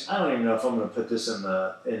 Jesus, I don't even know if I'm going to put this in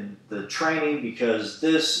the training because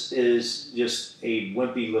this is just a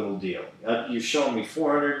wimpy little deal. You're showing me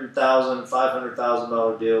 $400,000,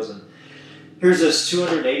 $500,000 deals, and here's this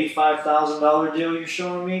 $285,000 deal you're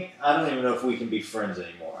showing me. I don't even know if we can be friends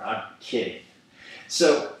anymore. I'm kidding.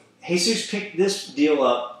 So Jesus picked this deal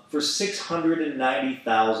up for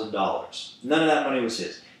 $690,000. None of that money was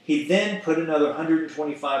his. He then put another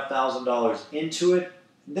 $125,000 into it.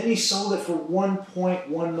 Then he sold it for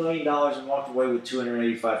 $1.1 million and walked away with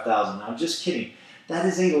 $285,000. Now, I'm just kidding. That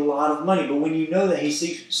is a lot of money. But when you know that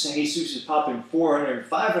Jesus is popping $400,000 and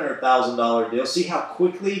 $500,000 deals, see how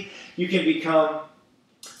quickly you can become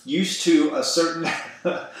used to a certain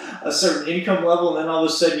income level, and then all of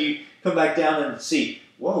a sudden you come back down and see,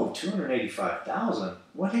 whoa, $285,000.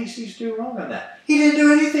 What did Jesus do wrong on that? He didn't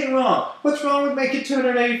do anything wrong. What's wrong with making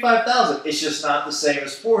 $285,000? It's just not the same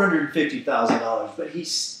as $450,000, but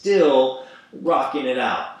he's still rocking it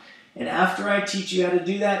out. And after I teach you how to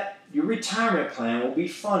do that, your retirement plan will be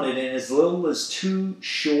funded in as little as 2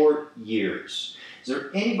 short years. Is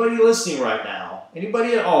there anybody listening right now,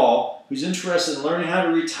 anybody at all, who's interested in learning how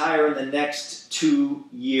to retire in the next 2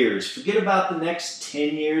 years? Forget about the next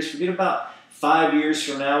 10 years. Forget about 5 years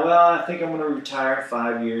from now. Well, I think I'm going to retire in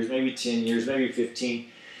 5 years, maybe 10 years, maybe 15.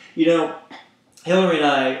 You know, Hillary and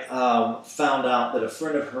I found out that a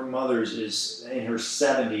friend of her mother's is in her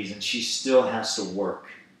 70s and she still has to work.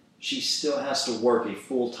 She still has to work a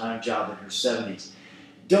full-time job in her 70s.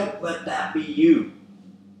 Don't let that be you.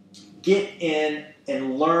 Get in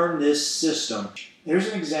and learn this system. Here's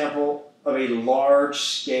an example of a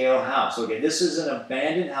large-scale house. Okay, this is an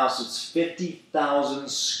abandoned house. It's 50,000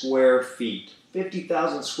 square feet.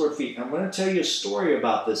 50,000 square feet. I'm going to tell you a story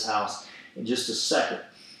about this house in just a second.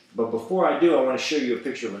 But before I do, I want to show you a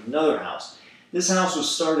picture of another house. This house was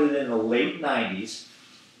started in the late 90s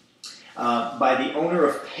by the owner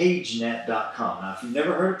of PageNet.com. Now, if you've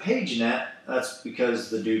never heard of PageNet, that's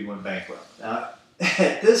because the dude went bankrupt. Now,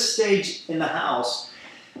 at this stage in the house,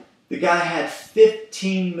 the guy had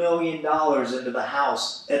 $15 million into the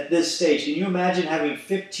house at this stage. Can you imagine having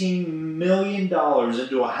 $15 million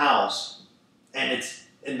into a house and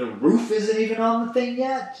the roof isn't even on the thing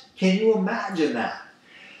yet? Can you imagine that?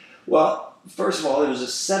 Well, first of all, it was a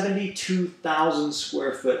 72,000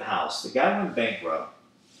 square foot house. The guy went bankrupt,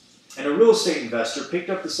 and a real estate investor picked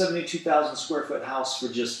up the 72,000 square foot house for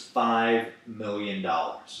just $5 million.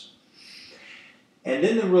 And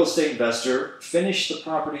then the real estate investor finished the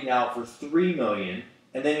property out for $3 million,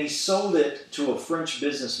 and then he sold it to a French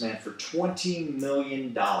businessman for $20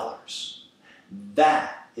 million.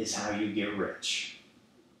 That is how you get rich.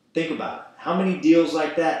 Think about it. How many deals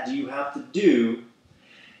like that do you have to do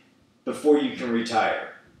before you can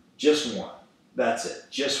retire? Just one. That's it.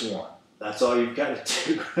 Just one. That's all you've got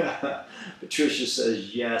to do. Patricia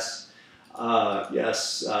says yes.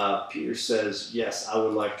 Yes. Peter says yes. I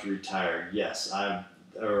would like to retire. Yes. I'm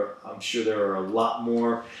sure there are a lot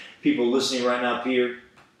more people listening right now, Peter,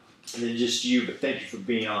 than just you. But thank you for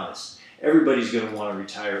being honest. Everybody's going to want to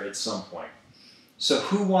retire at some point. So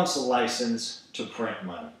who wants a license to print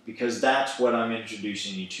money? Because that's what I'm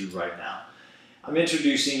introducing you to right now. I'm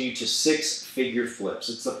introducing you to 6-figure flips.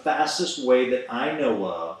 It's the fastest way that I know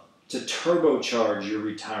of to turbocharge your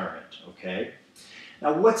retirement, okay?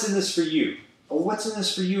 Now, what's in this for you? Well, what's in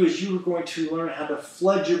this for you is you are going to learn how to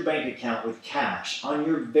flood your bank account with cash on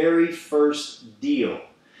your very first deal.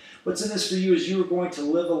 What's in this for you is you are going to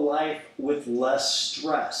live a life with less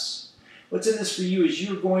stress. What's in this for you is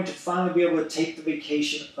you're going to finally be able to take the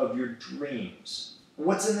vacation of your dreams.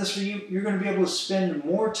 What's in this for you? You're going to be able to spend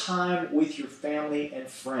more time with your family and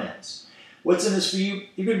friends. What's in this for you?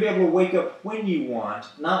 You're going to be able to wake up when you want,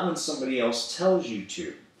 not when somebody else tells you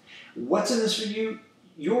to. What's in this for you?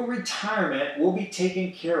 Your retirement will be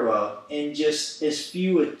taken care of in just as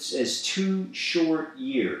few as 2 short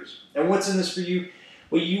years. And what's in this for you?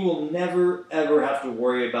 Well, you will never, ever have to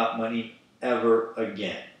worry about money ever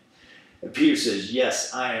again. And Peter says,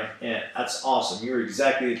 yes, I am in. That's awesome. You're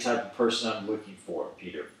exactly the type of person I'm looking for,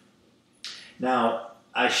 Peter. Now,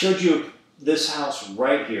 I showed you this house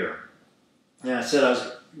right here. And I said I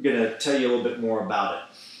was going to tell you a little bit more about it.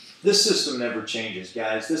 This system never changes,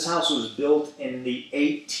 guys. This house was built in the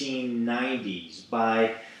 1890s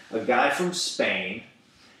by a guy from Spain,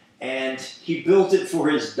 and he built it for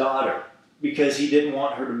his daughter because he didn't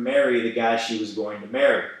want her to marry the guy she was going to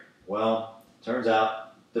marry. Well, turns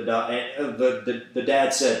out the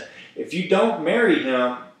dad said, if you don't marry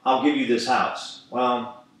him, I'll give you this house.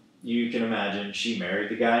 Well, you can imagine she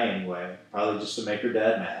married the guy anyway, probably just to make her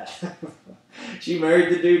dad mad. She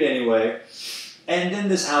married the dude anyway. And then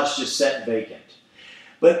this house just sat vacant.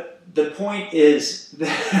 But the point is,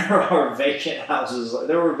 there are vacant houses.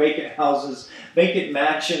 There were vacant houses, vacant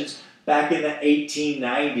mansions back in the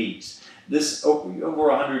 1890s. This over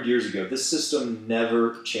 100 years ago. This system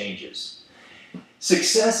never changes.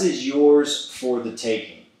 Success is yours for the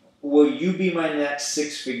taking. Will you be my next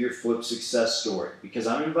six-figure flip success story? Because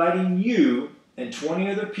I'm inviting you and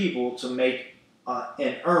 20 other people to make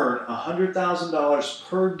and earn $100,000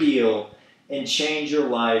 per deal and change your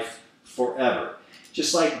life forever.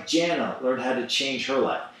 Just like Jana learned how to change her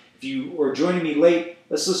life. If you are joining me late,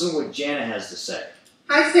 let's listen to what Jana has to say.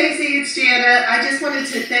 Hi, Stacy. It's Jana. I just wanted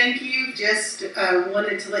to thank you. Just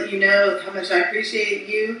wanted to let you know how much I appreciate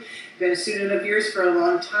you. Been a student of yours for a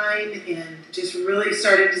long time, and just really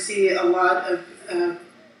started to see a lot of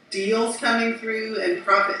deals coming through and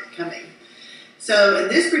profit coming. So in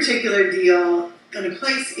this particular deal, in a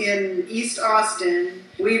place in East Austin,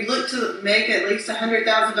 we look to make at least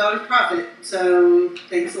 $100,000 profit. So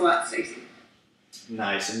thanks a lot, Stacy.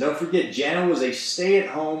 Nice. And don't forget, Jana was a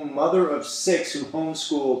stay-at-home mother of 6 who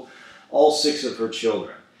homeschooled all 6 of her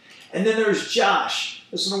children. And then there's Josh.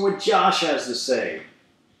 Listen to what Josh has to say.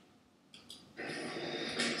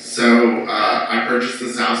 So I purchased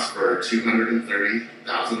this house for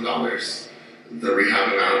 $230,000. The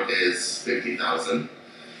rehab amount is $50,000.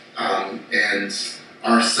 And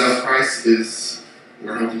our sale price is,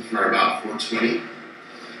 we're hoping for about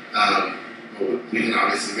 $420,000. We can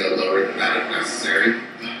obviously go lower than that if necessary,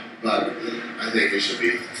 but I think we should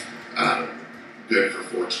be good for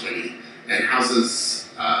 $420,000. And houses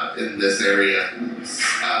in this area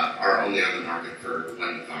are only on the market for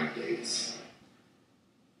 1 to 5 days.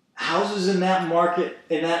 Houses in that market,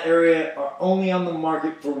 in that area, are only on the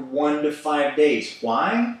market for 1 to 5 days.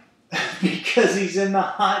 Why? Because he's in the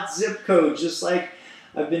hot zip code, just like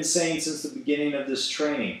I've been saying since the beginning of this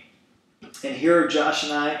training. And here are Josh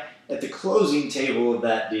and I at the closing table of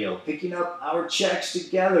that deal, picking up our checks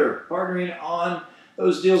together, partnering on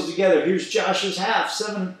those deals together. Here's Josh's half,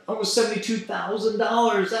 almost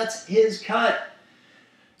 $72,000. That's his cut.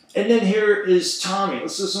 And then here is Tommy.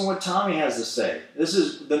 Let's listen to what Tommy has to say. This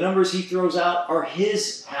is the numbers he throws out are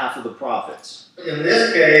his half of the profits. In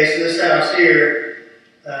this case, this house here,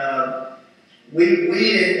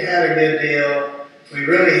 we had a good deal. We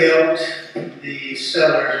really helped the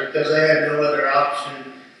sellers because they had no other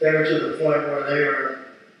option. They were to the point where they were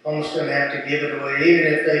almost going to have to give it away,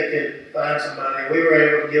 even if they could find somebody. We were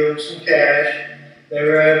able to give them some cash. They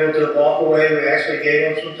were able to walk away. We actually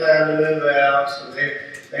gave them some time to move out, so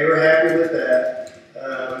they were happy with that.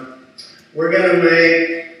 We're going to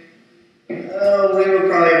make, we would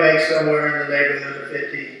probably make somewhere in the neighborhood of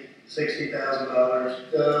 $50,000,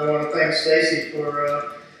 $60,000. I want to thank Stacy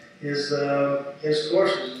for his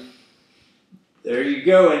courses. There you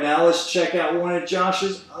go. And now let's check out one of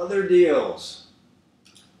Josh's other deals.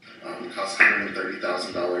 It cost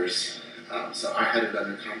 $130,000. So I had it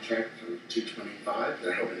under contract for $225,000.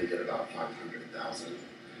 They're hoping to get about $500,000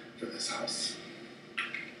 for this house.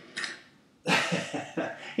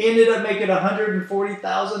 He ended up making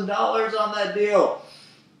 $140,000 on that deal.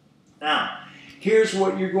 Now, here's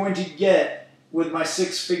what you're going to get with my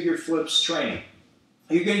 6-figure flips training.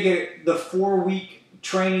 You're going to get the 4-week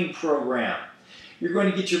training program. You're going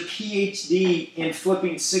to get your PhD in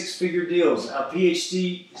flipping 6-figure deals. Now,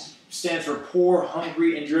 PhD stands for poor,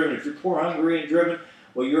 hungry, and driven. If you're poor, hungry, and driven,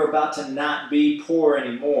 well, you're about to not be poor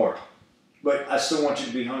anymore. But I still want you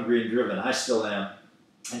to be hungry and driven. I still am.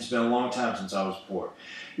 It's been a long time since I was poor.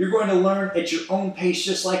 You're going to learn at your own pace,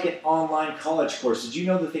 just like an online college course. Did you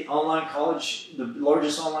know that the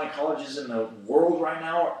largest online colleges in the world right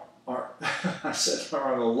now are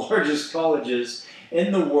the largest colleges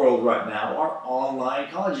in the world right now are online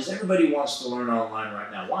colleges. Everybody wants to learn online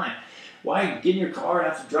right now. Why? Why get in your car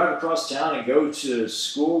and have to drive across town and go to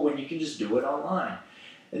school when you can just do it online?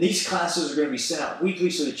 And these classes are going to be sent out weekly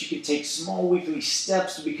so that you can take small weekly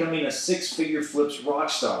steps to becoming a 6-figure flips rock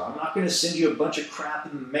star. I'm not going to send you a bunch of crap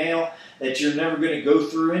in the mail that you're never going to go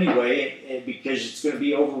through anyway because it's going to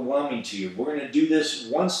be overwhelming to you. We're going to do this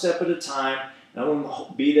one step at a time, and I'm going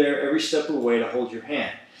to be there every step of the way to hold your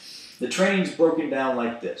hand. The training's broken down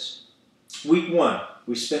like this. Week 1,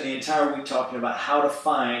 we spend the entire week talking about how to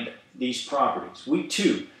find these properties. Week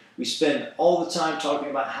 2, we spend all the time talking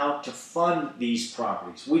about how to fund these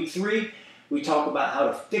properties. Week 3, we talk about how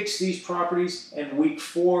to fix these properties. And week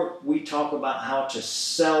 4, we talk about how to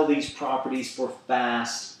sell these properties for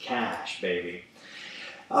fast cash, baby.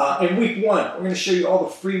 In week 1, we're going to show you all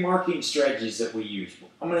the free marketing strategies that we use.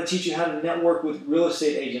 I'm going to teach you how to network with real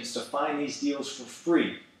estate agents to find these deals for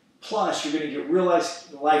free. Plus, you're going to get real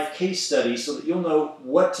life case studies so that you'll know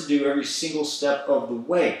what to do every single step of the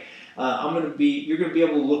way. You're going to be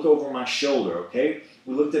able to look over my shoulder, okay?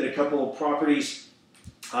 We looked at a couple of properties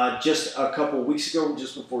just a couple of weeks ago,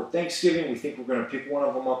 just before Thanksgiving. We think we're going to pick one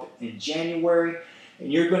of them up in January,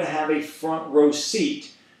 and you're going to have a front row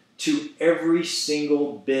seat to every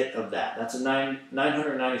single bit of that. That's a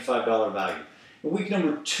 $995 value. In week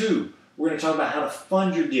number 2, we're going to talk about how to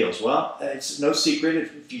fund your deals. Well, it's no secret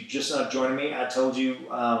if you're just not joining me. I told you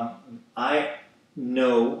I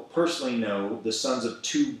personally know the sons of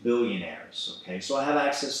 2 billionaires. Okay, so I have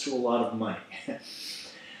access to a lot of money,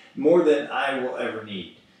 more than I will ever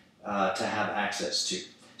need to have access to.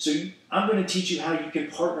 So I'm going to teach you how you can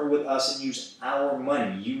partner with us and use our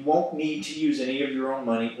money. You won't need to use any of your own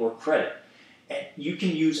money or credit. And you can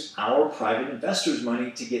use our private investors' money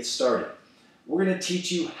to get started. We're going to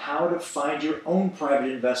teach you how to find your own private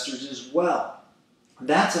investors as well.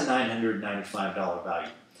 That's a $995 value.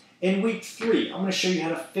 In week 3, I'm going to show you how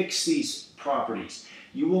to fix these properties.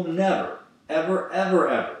 You will never, ever, ever,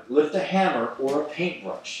 ever lift a hammer or a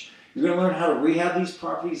paintbrush. You're going to learn how to rehab these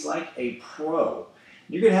properties like a pro.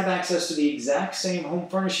 You're going to have access to the exact same home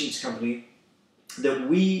furnishings company that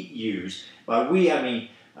we use. By we, I mean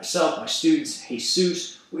myself, my students,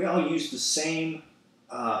 Jesus. We all use the same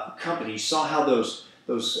company. You saw how those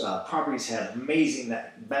properties had amazing,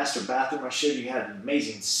 that master bathroom I showed you had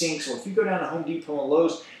amazing sinks. Well, if you go down to Home Depot and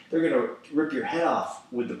Lowe's, they're going to rip your head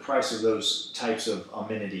off with the price of those types of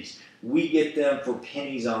amenities. We get them for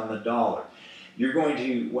pennies on the dollar. I'm going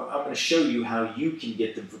to show you how you can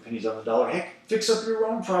get them for pennies on the dollar. Heck, fix up your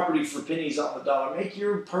own property for pennies on the dollar. Make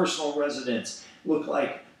your personal residence look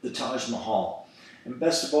like the Taj Mahal. And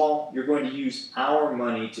best of all, you're going to use our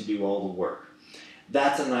money to do all the work.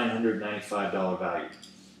 That's a $995 value.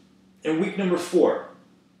 In week number 4,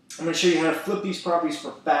 I'm going to show you how to flip these properties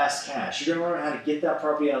for fast cash. You're going to learn how to get that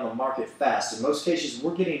property out of the market fast. In most cases,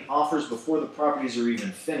 we're getting offers before the properties are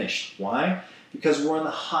even finished. Why? Because we're in the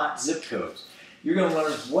hot zip codes. You're going to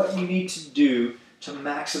learn what you need to do to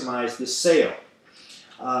maximize the sale.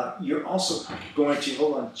 You're also going to,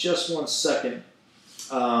 hold on just one second.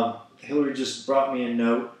 Hillary just brought me a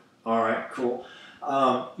note. All right, cool.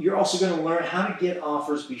 You're also going to learn how to get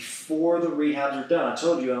offers before the rehabs are done. I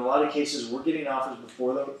told you in a lot of cases we're getting offers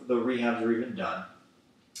before the rehabs are even done.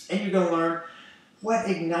 And you're going to learn what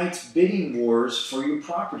ignites bidding wars for your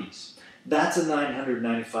properties. That's a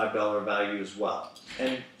 $995 value as well.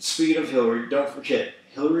 And speaking of Hillary, don't forget,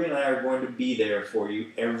 Hillary and I are going to be there for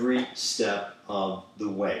you every step of the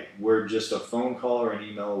way. We're just a phone call or an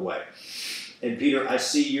email away. And Peter, I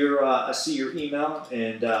see your email,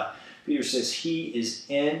 and Peter says he is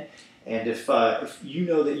in. And if you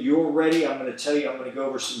know that you're ready, I'm going to tell you, I'm going to go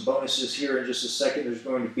over some bonuses here in just a second. There's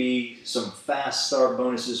going to be some fast start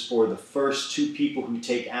bonuses for the first 2 people who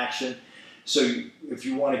take action. So if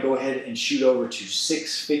you want to go ahead and shoot over to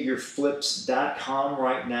sixfigureflips.com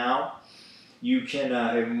right now, you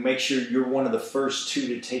can make sure you're one of the first 2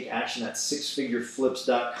 to take action at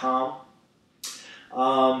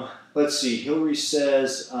sixfigureflips.com. Let's see, Hillary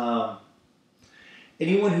says,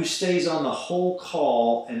 anyone who stays on the whole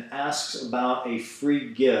call and asks about a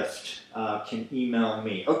free gift can email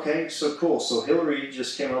me. Okay, so cool. So Hillary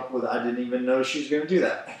just came up with, I didn't even know she was going to do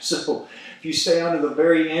that. So if you stay on to the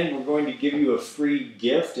very end, we're going to give you a free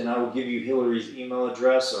gift, and I will give you Hillary's email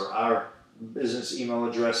address or our business email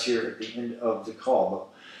address here at the end of the call. But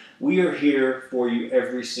we are here for you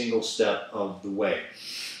every single step of the way.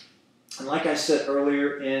 And like I said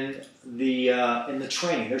earlier in the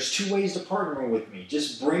training, there's 2 ways to partner with me.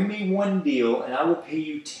 Just bring me one deal, and I will pay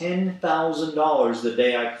you $10,000 the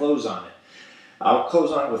day I close on it. I'll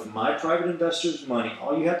close on it with my private investors' money.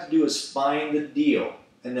 All you have to do is find the deal,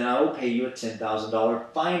 and then I will pay you a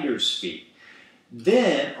 $10,000 finder's fee.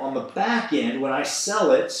 Then, on the back end, when I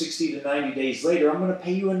sell it 60 to 90 days later, I'm going to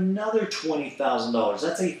pay you another $20,000.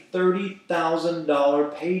 That's a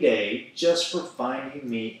 $30,000 payday just for finding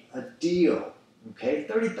me a deal. Okay,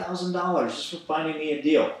 $30,000 just for finding me a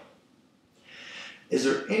deal. Is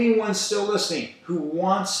there anyone still listening who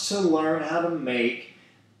wants to learn how to make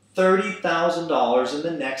 $30,000 in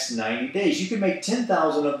the next 90 days? You can make $10,000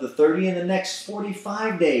 of the 30 in the next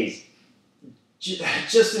 45 days.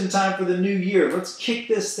 Just in time for the new year. Let's kick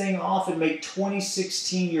this thing off and make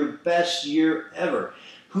 2016 your best year ever.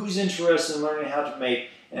 Who's interested in learning how to make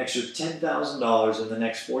an extra $10,000 in the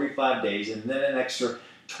next 45 days and then an extra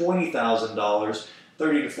 $20,000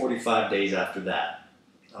 30 to 45 days after that?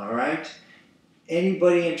 All right?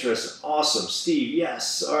 Anybody interested? Awesome. Steve,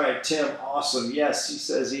 yes. All right, Tim, awesome. Yes, he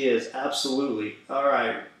says he is. Absolutely. All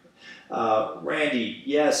right. Randy,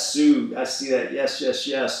 yes. Sue, I see that. Yes, yes,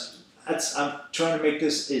 yes. I'm trying to make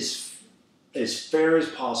this as fair as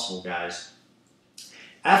possible, guys.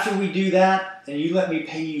 After we do that, and you let me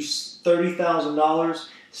pay you $30,000,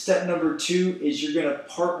 step number 2 is you're going to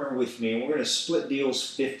partner with me, and we're going to split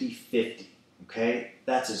deals 50-50. Okay?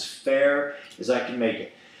 That's as fair as I can make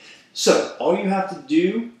it. So all you have to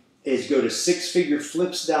do is go to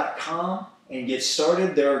sixfigureflips.com and get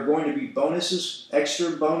started. There are going to be bonuses,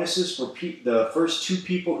 extra bonuses for the first 2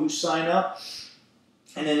 people who sign up.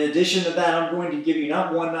 And in addition to that, I'm going to give you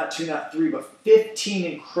not 1, not 2, not 3, but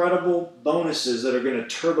 15 incredible bonuses that are going to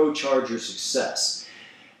turbocharge your success.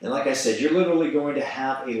 And like I said, you're literally going to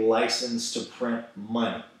have a license to print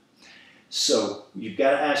money. So you've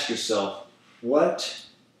got to ask yourself, what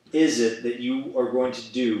is it that you are going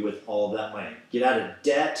to do with all of that money? Get out of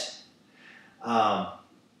debt? Are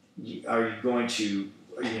you going to,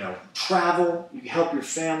 travel? You help your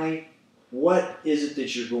family? What is it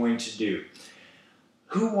that you're going to do?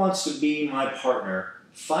 Who wants to be my partner?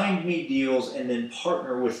 Find me deals and then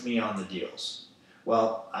partner with me on the deals.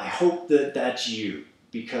 Well, I hope that that's you,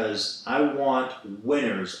 because I want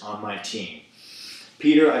winners on my team.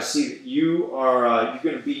 Peter, I see that you are you're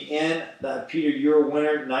going to be in. Peter, you're a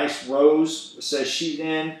winner. Nice. Rose says she's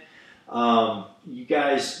in. You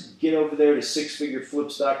guys get over there to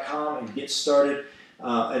sixfigureflips.com and get started.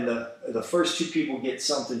 And the first 2 people get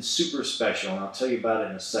something super special, and I'll tell you about it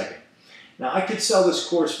in a second. Now, I could sell this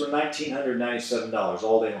course for $1,997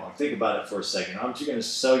 all day long. Think about it for a second. I'm just going to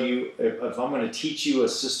sell you, if I'm going to teach you a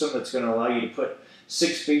system that's going to allow you to put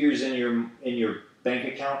 6 figures in your bank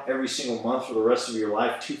account every single month for the rest of your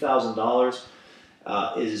life,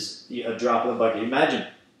 $2,000 is a drop in the bucket. Imagine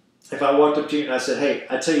if I walked up to you and I said, hey,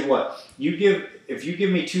 I tell you what, if you give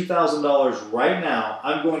me $2,000 right now,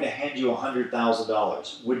 I'm going to hand you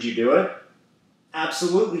 $100,000. Would you do it?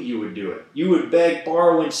 Absolutely you would do it. You would beg,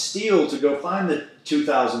 borrow, and steal to go find the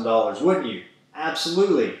 $2,000, wouldn't you?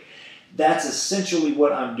 Absolutely. That's essentially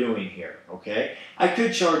what I'm doing here, okay? I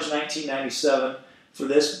could charge $19.97 for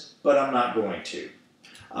this, but I'm not going to.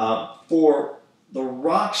 For the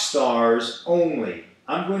rock stars only,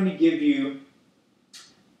 I'm going to give you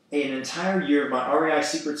an entire year of my REI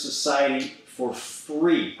Secret Society for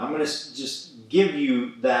free. I'm going to just give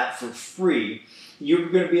you that for free. You're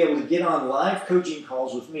going to be able to get on live coaching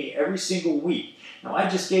calls with me every single week. Now, I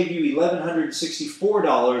just gave you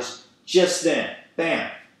 $1,164 just then.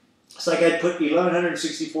 Bam. It's like I put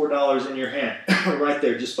 $1,164 in your hand right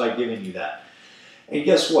there just by giving you that. And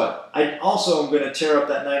guess what? I also am going to tear up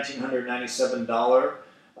that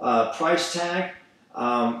 $1,997 price tag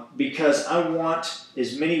because I want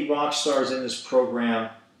as many rock stars in this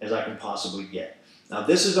program as I can possibly get. Now,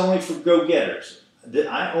 this is only for go-getters.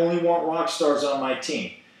 I only want rock stars on my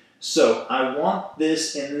team. So I want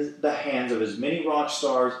this in the hands of as many rock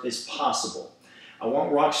stars as possible. I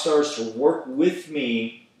want rock stars to work with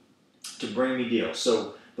me to bring me deals.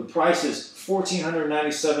 So the price is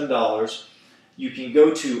 $1,497. You can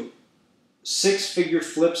go to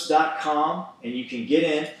sixfigureflips.com and you can get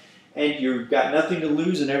in, and you've got nothing to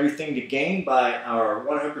lose and everything to gain by our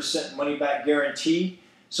 100% money back guarantee.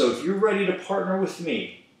 So if you're ready to partner with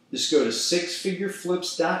me, just go to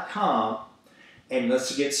sixfigureflips.com and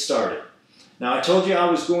let's get started. Now, I told you I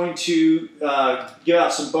was going to give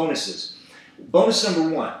out some bonuses. Bonus number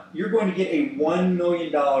 1, you're going to get a $1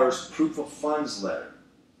 million proof of funds letter.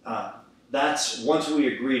 That's once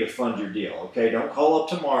we agree to fund your deal, okay? Don't call up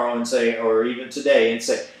tomorrow and say, or even today, and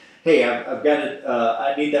say, hey, I've got it,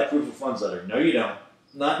 I need that proof of funds letter. No, you don't.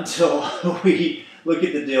 Not until we look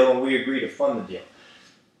at the deal and we agree to fund the deal.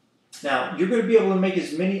 Now, you're going to be able to make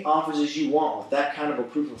as many offers as you want with that kind of a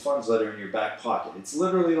proof of funds letter in your back pocket. It's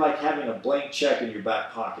literally like having a blank check in your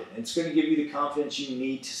back pocket. It's going to give you the confidence you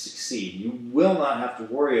need to succeed. You will not have to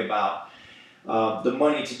worry about the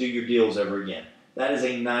money to do your deals ever again. That is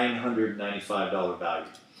a $995 value.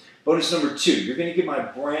 Bonus number 2, you're going to get my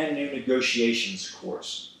brand new negotiations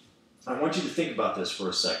course. I want you to think about this for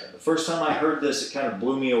a second. The first time I heard this, it kind of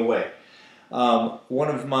blew me away. One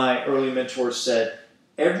of my early mentors said,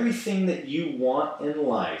 everything that you want in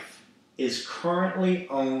life is currently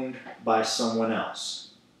owned by someone else.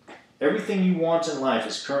 Everything you want in life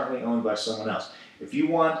is currently owned by someone else. If you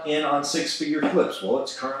want in on 6-figure flips, well,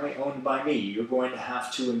 it's currently owned by me. You're going to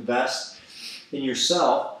have to invest in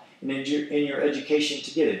yourself and in your education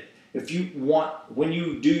to get it. If you want, when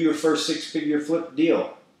you do your first 6-figure flip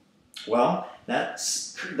deal, well,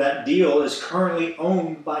 that deal is currently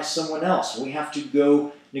owned by someone else. We have to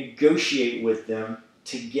go negotiate with them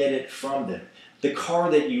to get it from them. The car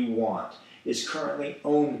that you want is currently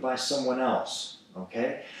owned by someone else,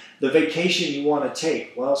 okay? The vacation you want to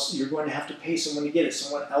take, well, you're going to have to pay someone to get it.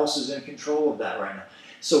 Someone else is in control of that right now.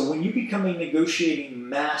 So when you become a negotiating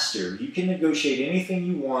master, you can negotiate anything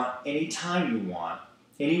you want, anytime you want,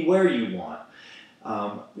 anywhere you want.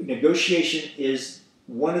 Negotiation is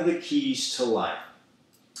one of the keys to life.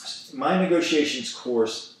 My negotiations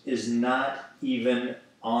course is not even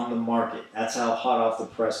on the market. That's how hot off the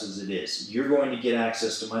presses it is. You're going to get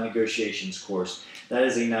access to my negotiations course. That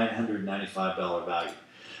is a $995 value.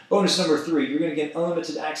 Bonus number 3, you're going to get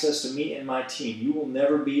unlimited access to me and my team. You will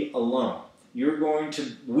never be alone. We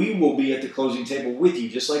will be at the closing table with you,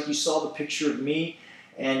 just like you saw the picture of me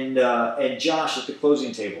and Josh at the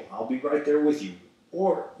closing table. I'll be right there with you.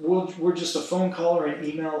 Or we're just a phone call or an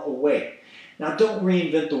email away. Now, don't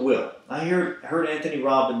reinvent the wheel. I heard Tony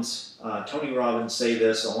Robbins say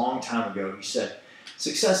this a long time ago. He said,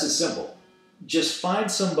 success is simple. Just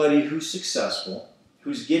find somebody who's successful,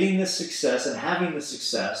 who's getting the success and having the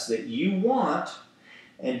success that you want,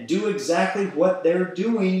 and do exactly what they're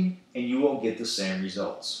doing, and you will get the same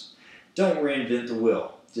results. Don't reinvent the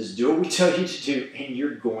wheel. Just do what we tell you to do, and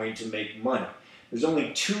you're going to make money. There's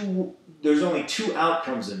only two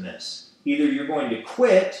outcomes in this. Either you're going to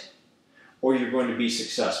quit, or you're going to be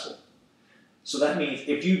successful. So that means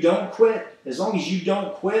if you don't quit, as long as you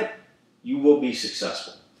don't quit, you will be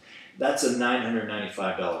successful. That's a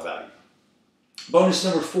 $995 value. Bonus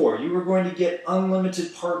number 4, you are going to get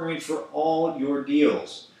unlimited partnering for all your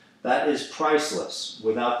deals. That is priceless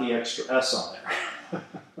without the extra S on there.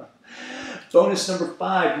 Bonus number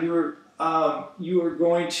 5, you are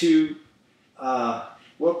going to, I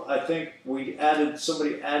think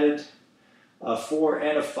somebody added a 4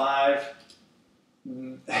 and a 5.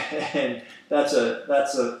 And that's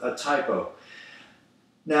a typo.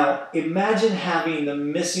 Now, imagine having the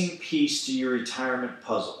missing piece to your retirement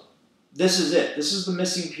puzzle. This is it. This is the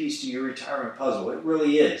missing piece to your retirement puzzle. It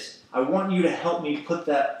really is. I want you to help me put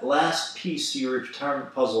that last piece to your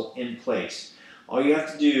retirement puzzle in place. All you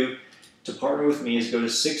have to do to partner with me is go to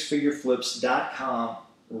sixfigureflips.com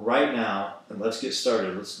right now, and let's get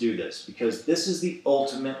started. Let's do this, because this is the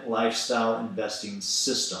ultimate lifestyle investing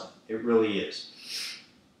system. It really is.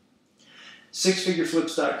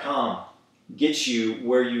 Sixfigureflips.com gets you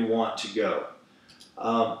where you want to go.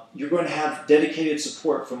 You're going to have dedicated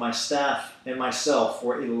support from my staff and myself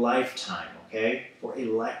for a lifetime, okay? For a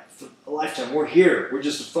lifetime. We're here. We're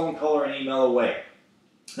just a phone call or an email away.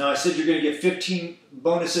 Now, I said you're going to get 15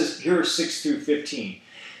 bonuses. Here are 6 through 15.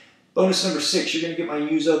 Bonus number 6, you're going to get my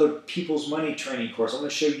Use Other People's Money training course. I'm going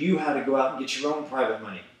to show you how to go out and get your own private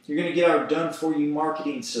money. You're going to get our done-for-you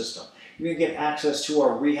marketing system. You're going to get access to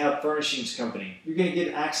our rehab furnishings company. You're going to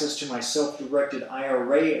get access to my self-directed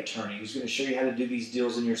IRA attorney, who's going to show you how to do these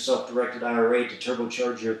deals in your self-directed IRA to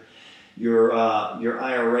turbocharge your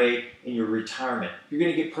IRA in your retirement. You're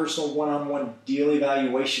going to get personal one-on-one deal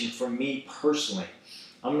evaluation from me personally.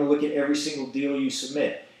 I'm going to look at every single deal you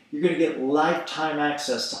submit. You're going to get lifetime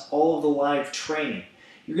access to all of the live training.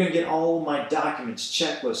 You're going to get all of my documents,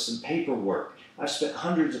 checklists, and paperwork. I've spent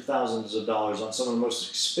hundreds of thousands of dollars on some of the most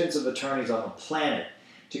expensive attorneys on the planet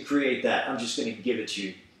to create that. I'm just going to give it to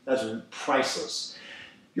you. That's priceless.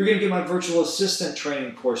 You're going to get my virtual assistant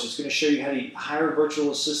training course. It's going to show you how to hire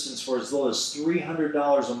virtual assistants for as little as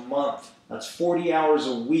 $300 a month. That's 40 hours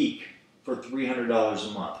a week for $300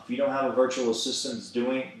 a month. If you don't have a virtual assistant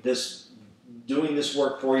doing this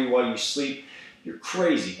work for you while you sleep, you're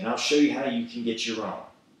crazy. And I'll show you how you can get your own.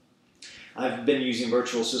 I've been using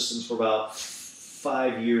virtual assistants for about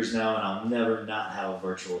 5 years now, and I'll never not have a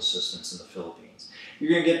virtual assistant in the Philippines.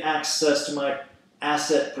 You're going to get access to my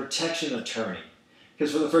asset protection attorney,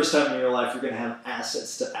 because for the first time in your life, you're going to have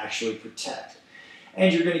assets to actually protect.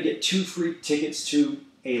 And you're going to get 2 free tickets to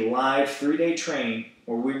a live 3-day training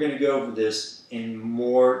where we're going to go over this in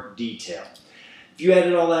more detail. If you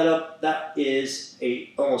added all that up, that is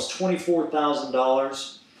almost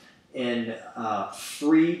 $24,000 in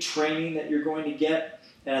free training that you're going to get.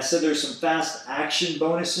 And I said there's some fast action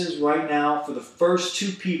bonuses right now. For the first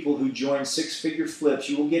 2 people who join Six Figure Flips,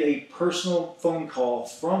 you will get a personal phone call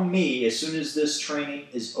from me as soon as this training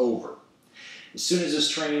is over. As soon as this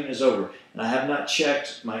training is over. And I have not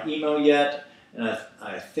checked my email yet, and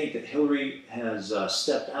I think that Hillary has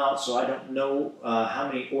stepped out, so I don't know how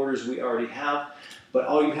many orders we already have. But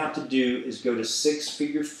all you have to do is go to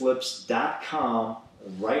sixfigureflips.com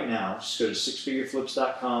right now. Just go to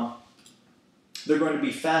sixfigureflips.com. They're going to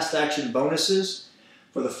be fast action bonuses.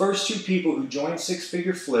 For the first 2 people who join Six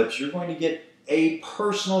Figure Flips, you're going to get a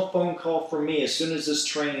personal phone call from me as soon as this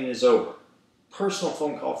training is over. Personal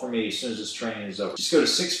phone call from me as soon as this training is over. Just go to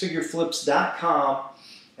sixfigureflips.com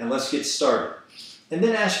and let's get started. And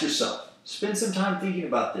then ask yourself, spend some time thinking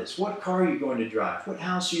about this. What car are you going to drive? What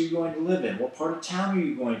house are you going to live in? What part of town are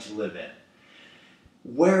you going to live in?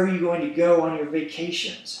 Where are you going to go on your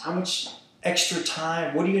vacations? How much extra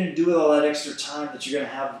time? What are you going to do with all that extra time that you're going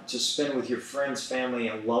to have to spend with your friends, family,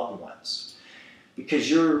 and loved ones? Because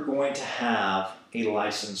you're going to have a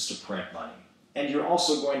license to print money. And you're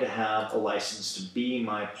also going to have a license to be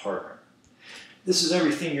my partner. This is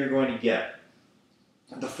everything you're going to get.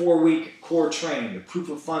 The 4-week core training, the proof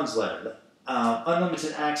of funds letter,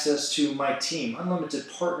 unlimited access to my team, unlimited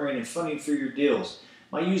partnering and funding for your deals,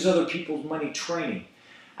 my use other people's money training,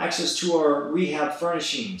 access to our rehab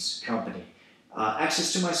furnishings company,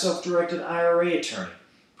 access to my self-directed IRA attorney,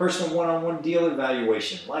 personal one-on-one deal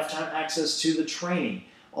evaluation, lifetime access to the training,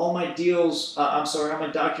 all my deals, all my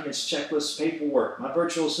documents, checklists, paperwork, my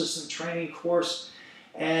virtual assistant training course,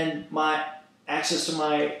 and my access to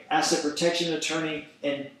my asset protection attorney,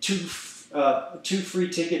 and two free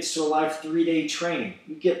tickets to a live 3-day training.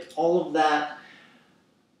 You get all of that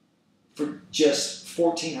for just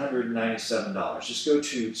 $1,497. Just go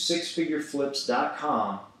to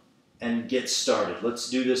sixfigureflips.com and get started. Let's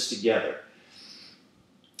do this together.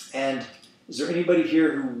 And is there anybody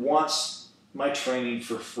here who wants my training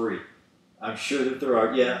for free? I'm sure that there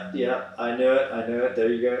are. Yeah, I know it.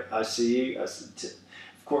 There you go. I see you. Of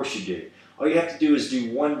course you do. All you have to do is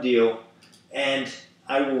do one deal, and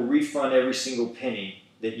I will refund every single penny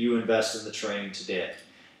that you invest in the training today.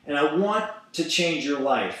 And I want to change your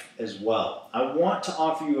life as well. I want to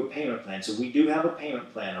offer you a payment plan. So we do have a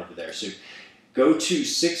payment plan over there. So go to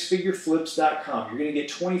sixfigureflips.com. You're going to get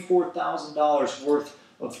 $24,000 worth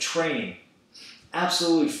of training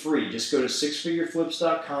absolutely free. Just go to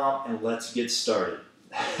sixfigureflips.com and let's get started.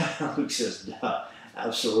 Luke says, duh,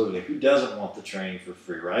 absolutely. Who doesn't want the training for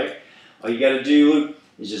free, right? All you got to do, Luke,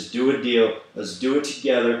 is just do a deal. Let's do it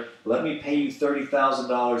together. Let me pay you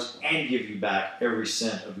 $30,000 and give you back every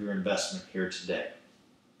cent of your investment here today.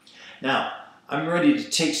 Now, I'm ready to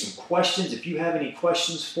take some questions. If you have any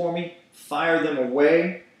questions for me, fire them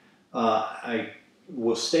away. I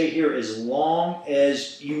will stay here as long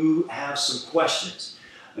as you have some questions.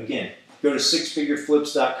 Again, go to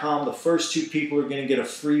sixfigureflips.com. The first 2 people are going to get a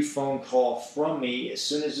free phone call from me as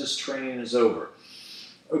soon as this training is over.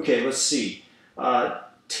 Okay, let's see.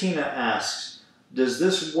 Tina asks, does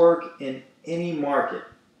this work in any market?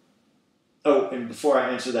 Oh, and before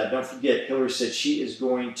I answer that, don't forget, Hillary said she is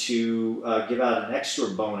going to give out an extra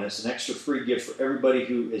bonus, an extra free gift for everybody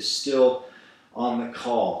who is still on the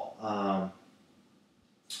call.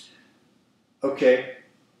 Okay,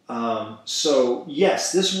 so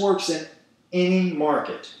yes, this works in any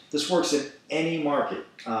market. This works in any market.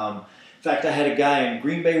 In fact, I had a guy in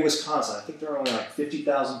Green Bay, Wisconsin. I think there are only like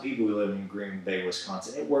 50,000 people who live in Green Bay,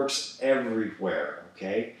 Wisconsin. It works everywhere,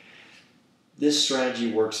 okay? This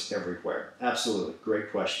strategy works everywhere. Absolutely.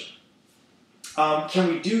 Great question. Can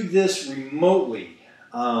we do this remotely?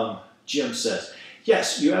 Jim says.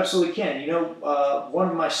 Yes, you absolutely can. You know, one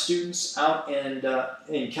of my students out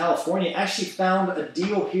in California actually found a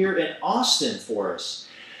deal here in Austin for us.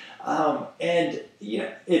 And you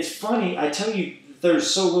know, it's funny, I tell you,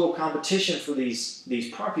 there's so little competition for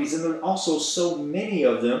these properties, and there are also so many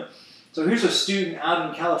of them. So here's a student out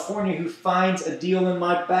in California who finds a deal in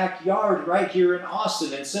my backyard right here in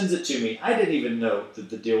Austin and sends it to me. I didn't even know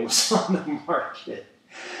that the deal was on the market.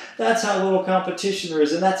 That's how little competition there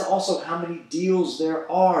is, and that's also how many deals there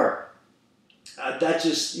are. That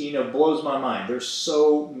just, you know, blows my mind. There's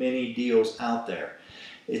so many deals out there.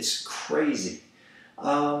 It's crazy.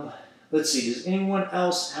 Let's see, does anyone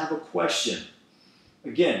else have a question?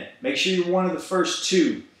 Again, make sure you're one of the first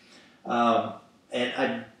 2. And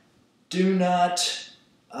I do not,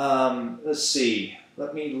 let's see,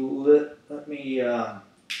 let me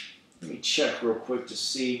check real quick to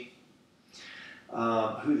see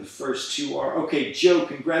who the first 2 are. Okay, Joe,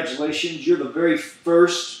 congratulations. You're the very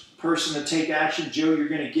first person to take action. Joe, you're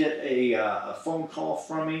going to get a phone call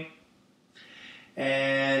from me.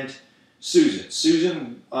 And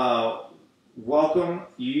Susan, welcome.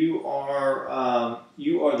 You are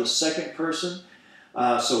the second person.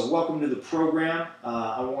 So welcome to the program.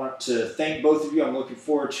 I want to thank both of you. I'm looking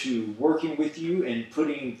forward to working with you and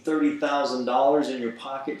putting $30,000 in your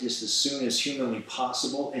pocket just as soon as humanly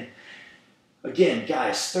possible. And again,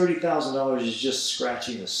 guys, $30,000 is just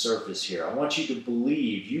scratching the surface here. I want you to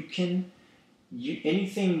believe you can,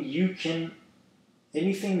 anything that you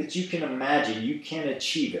can imagine, you can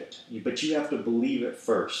achieve it. But you have to believe it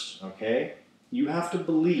first, okay? You have to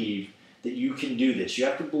believe that you can do this. You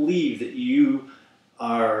have to believe that you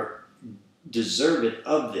are deserving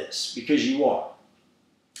of this, because you are.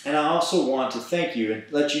 And I also want to thank you and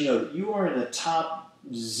let you know that you are in the top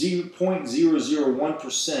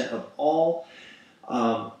 0.001% of all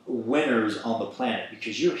winners on the planet,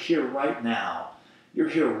 because you're here right now You're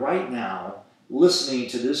here right now listening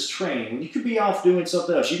to this training when you could be off doing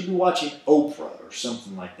something else. You could be watching Oprah or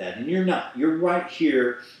something like that, and you're not. You're right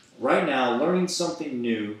here, right now, learning something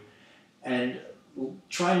new and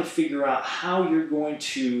trying to figure out how you're going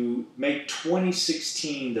to make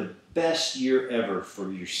 2016 the best year ever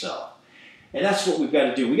for yourself. And that's what we've got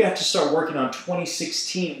to do. We have to start working on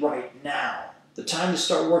 2016 right now. The time to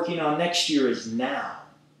start working on next year is now,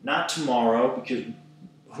 not tomorrow, because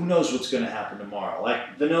who knows what's going to happen tomorrow.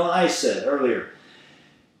 Like Vanilla Ice said earlier,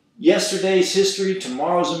 yesterday's history,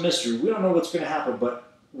 tomorrow's a mystery. We don't know what's going to happen,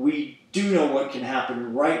 but we do know what can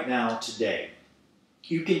happen right now, today.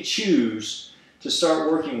 You can choose to start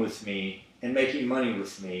working with me and making money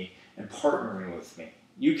with me and partnering with me.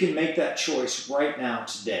 You can make that choice right now,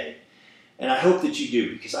 today. And I hope that you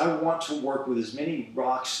do, because I want to work with as many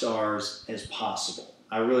rock stars as possible.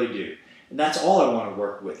 I really do. And that's all I want to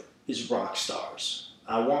work with, is rock stars.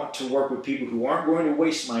 I want to work with people who aren't going to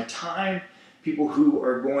waste my time, people who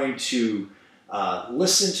are going to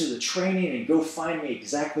listen to the training and go find me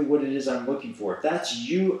exactly what it is I'm looking for. If that's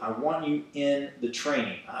you, I want you in the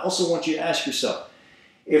training. I also want you to ask yourself,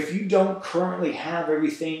 if you don't currently have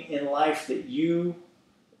everything in life that you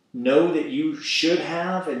know that you should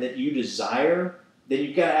have and that you desire, then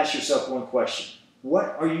you've got to ask yourself one question.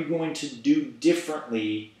 What are you going to do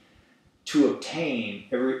differently to obtain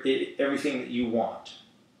everything that you want?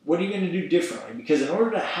 What are you going to do differently? Because in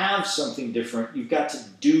order to have something different, you've got to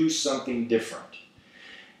do something different.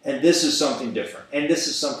 And this is something different. And this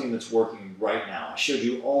is something that's working right now. I showed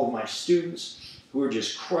you all of my students who are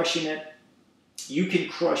just crushing it. You can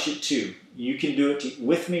crush it too. You can do it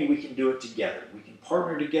with me. We can do it together. We can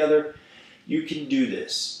partner together. You can do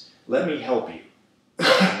this. Let me help you.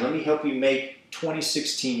 Let me help you make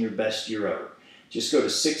 2016 your best year ever. Just go to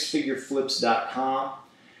sixfigureflips.com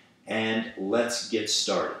and let's get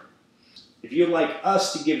started. If you'd like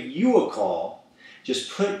us to give you a call,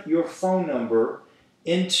 just put your phone number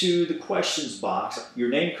into the questions box. Your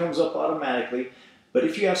name comes up automatically. But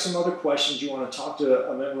if you have some other questions, you want to talk to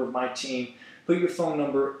a member of my team, put your phone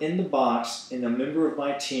number in the box and a member of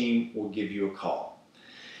my team will give you a call.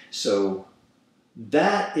 So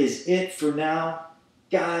that is it for now.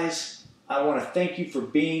 Guys, I want to thank you for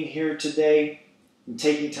being here today and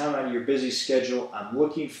taking time out of your busy schedule. I'm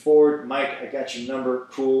looking forward. Mike, I got your number.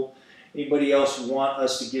 Cool. Anybody else want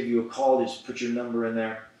us to give you a call, just put your number in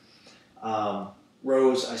there.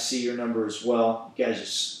 Rose, I see your number as well. You guys,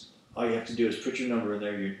 just all you have to do is put your number in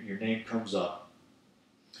there. Your name comes up.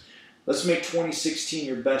 Let's make 2016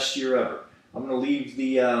 your best year ever. I'm going to leave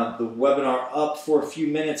the webinar up for a few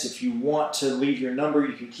minutes. If you want to leave your number,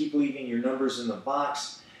 you can keep leaving your numbers in the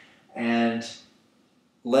box. And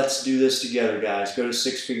let's do this together, guys. Go to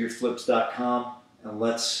sixfigureflips.com and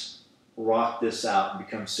let's rock this out and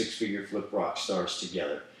become six-figure flip rock stars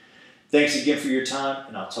together. Thanks again for your time,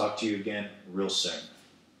 and I'll talk to you again real soon.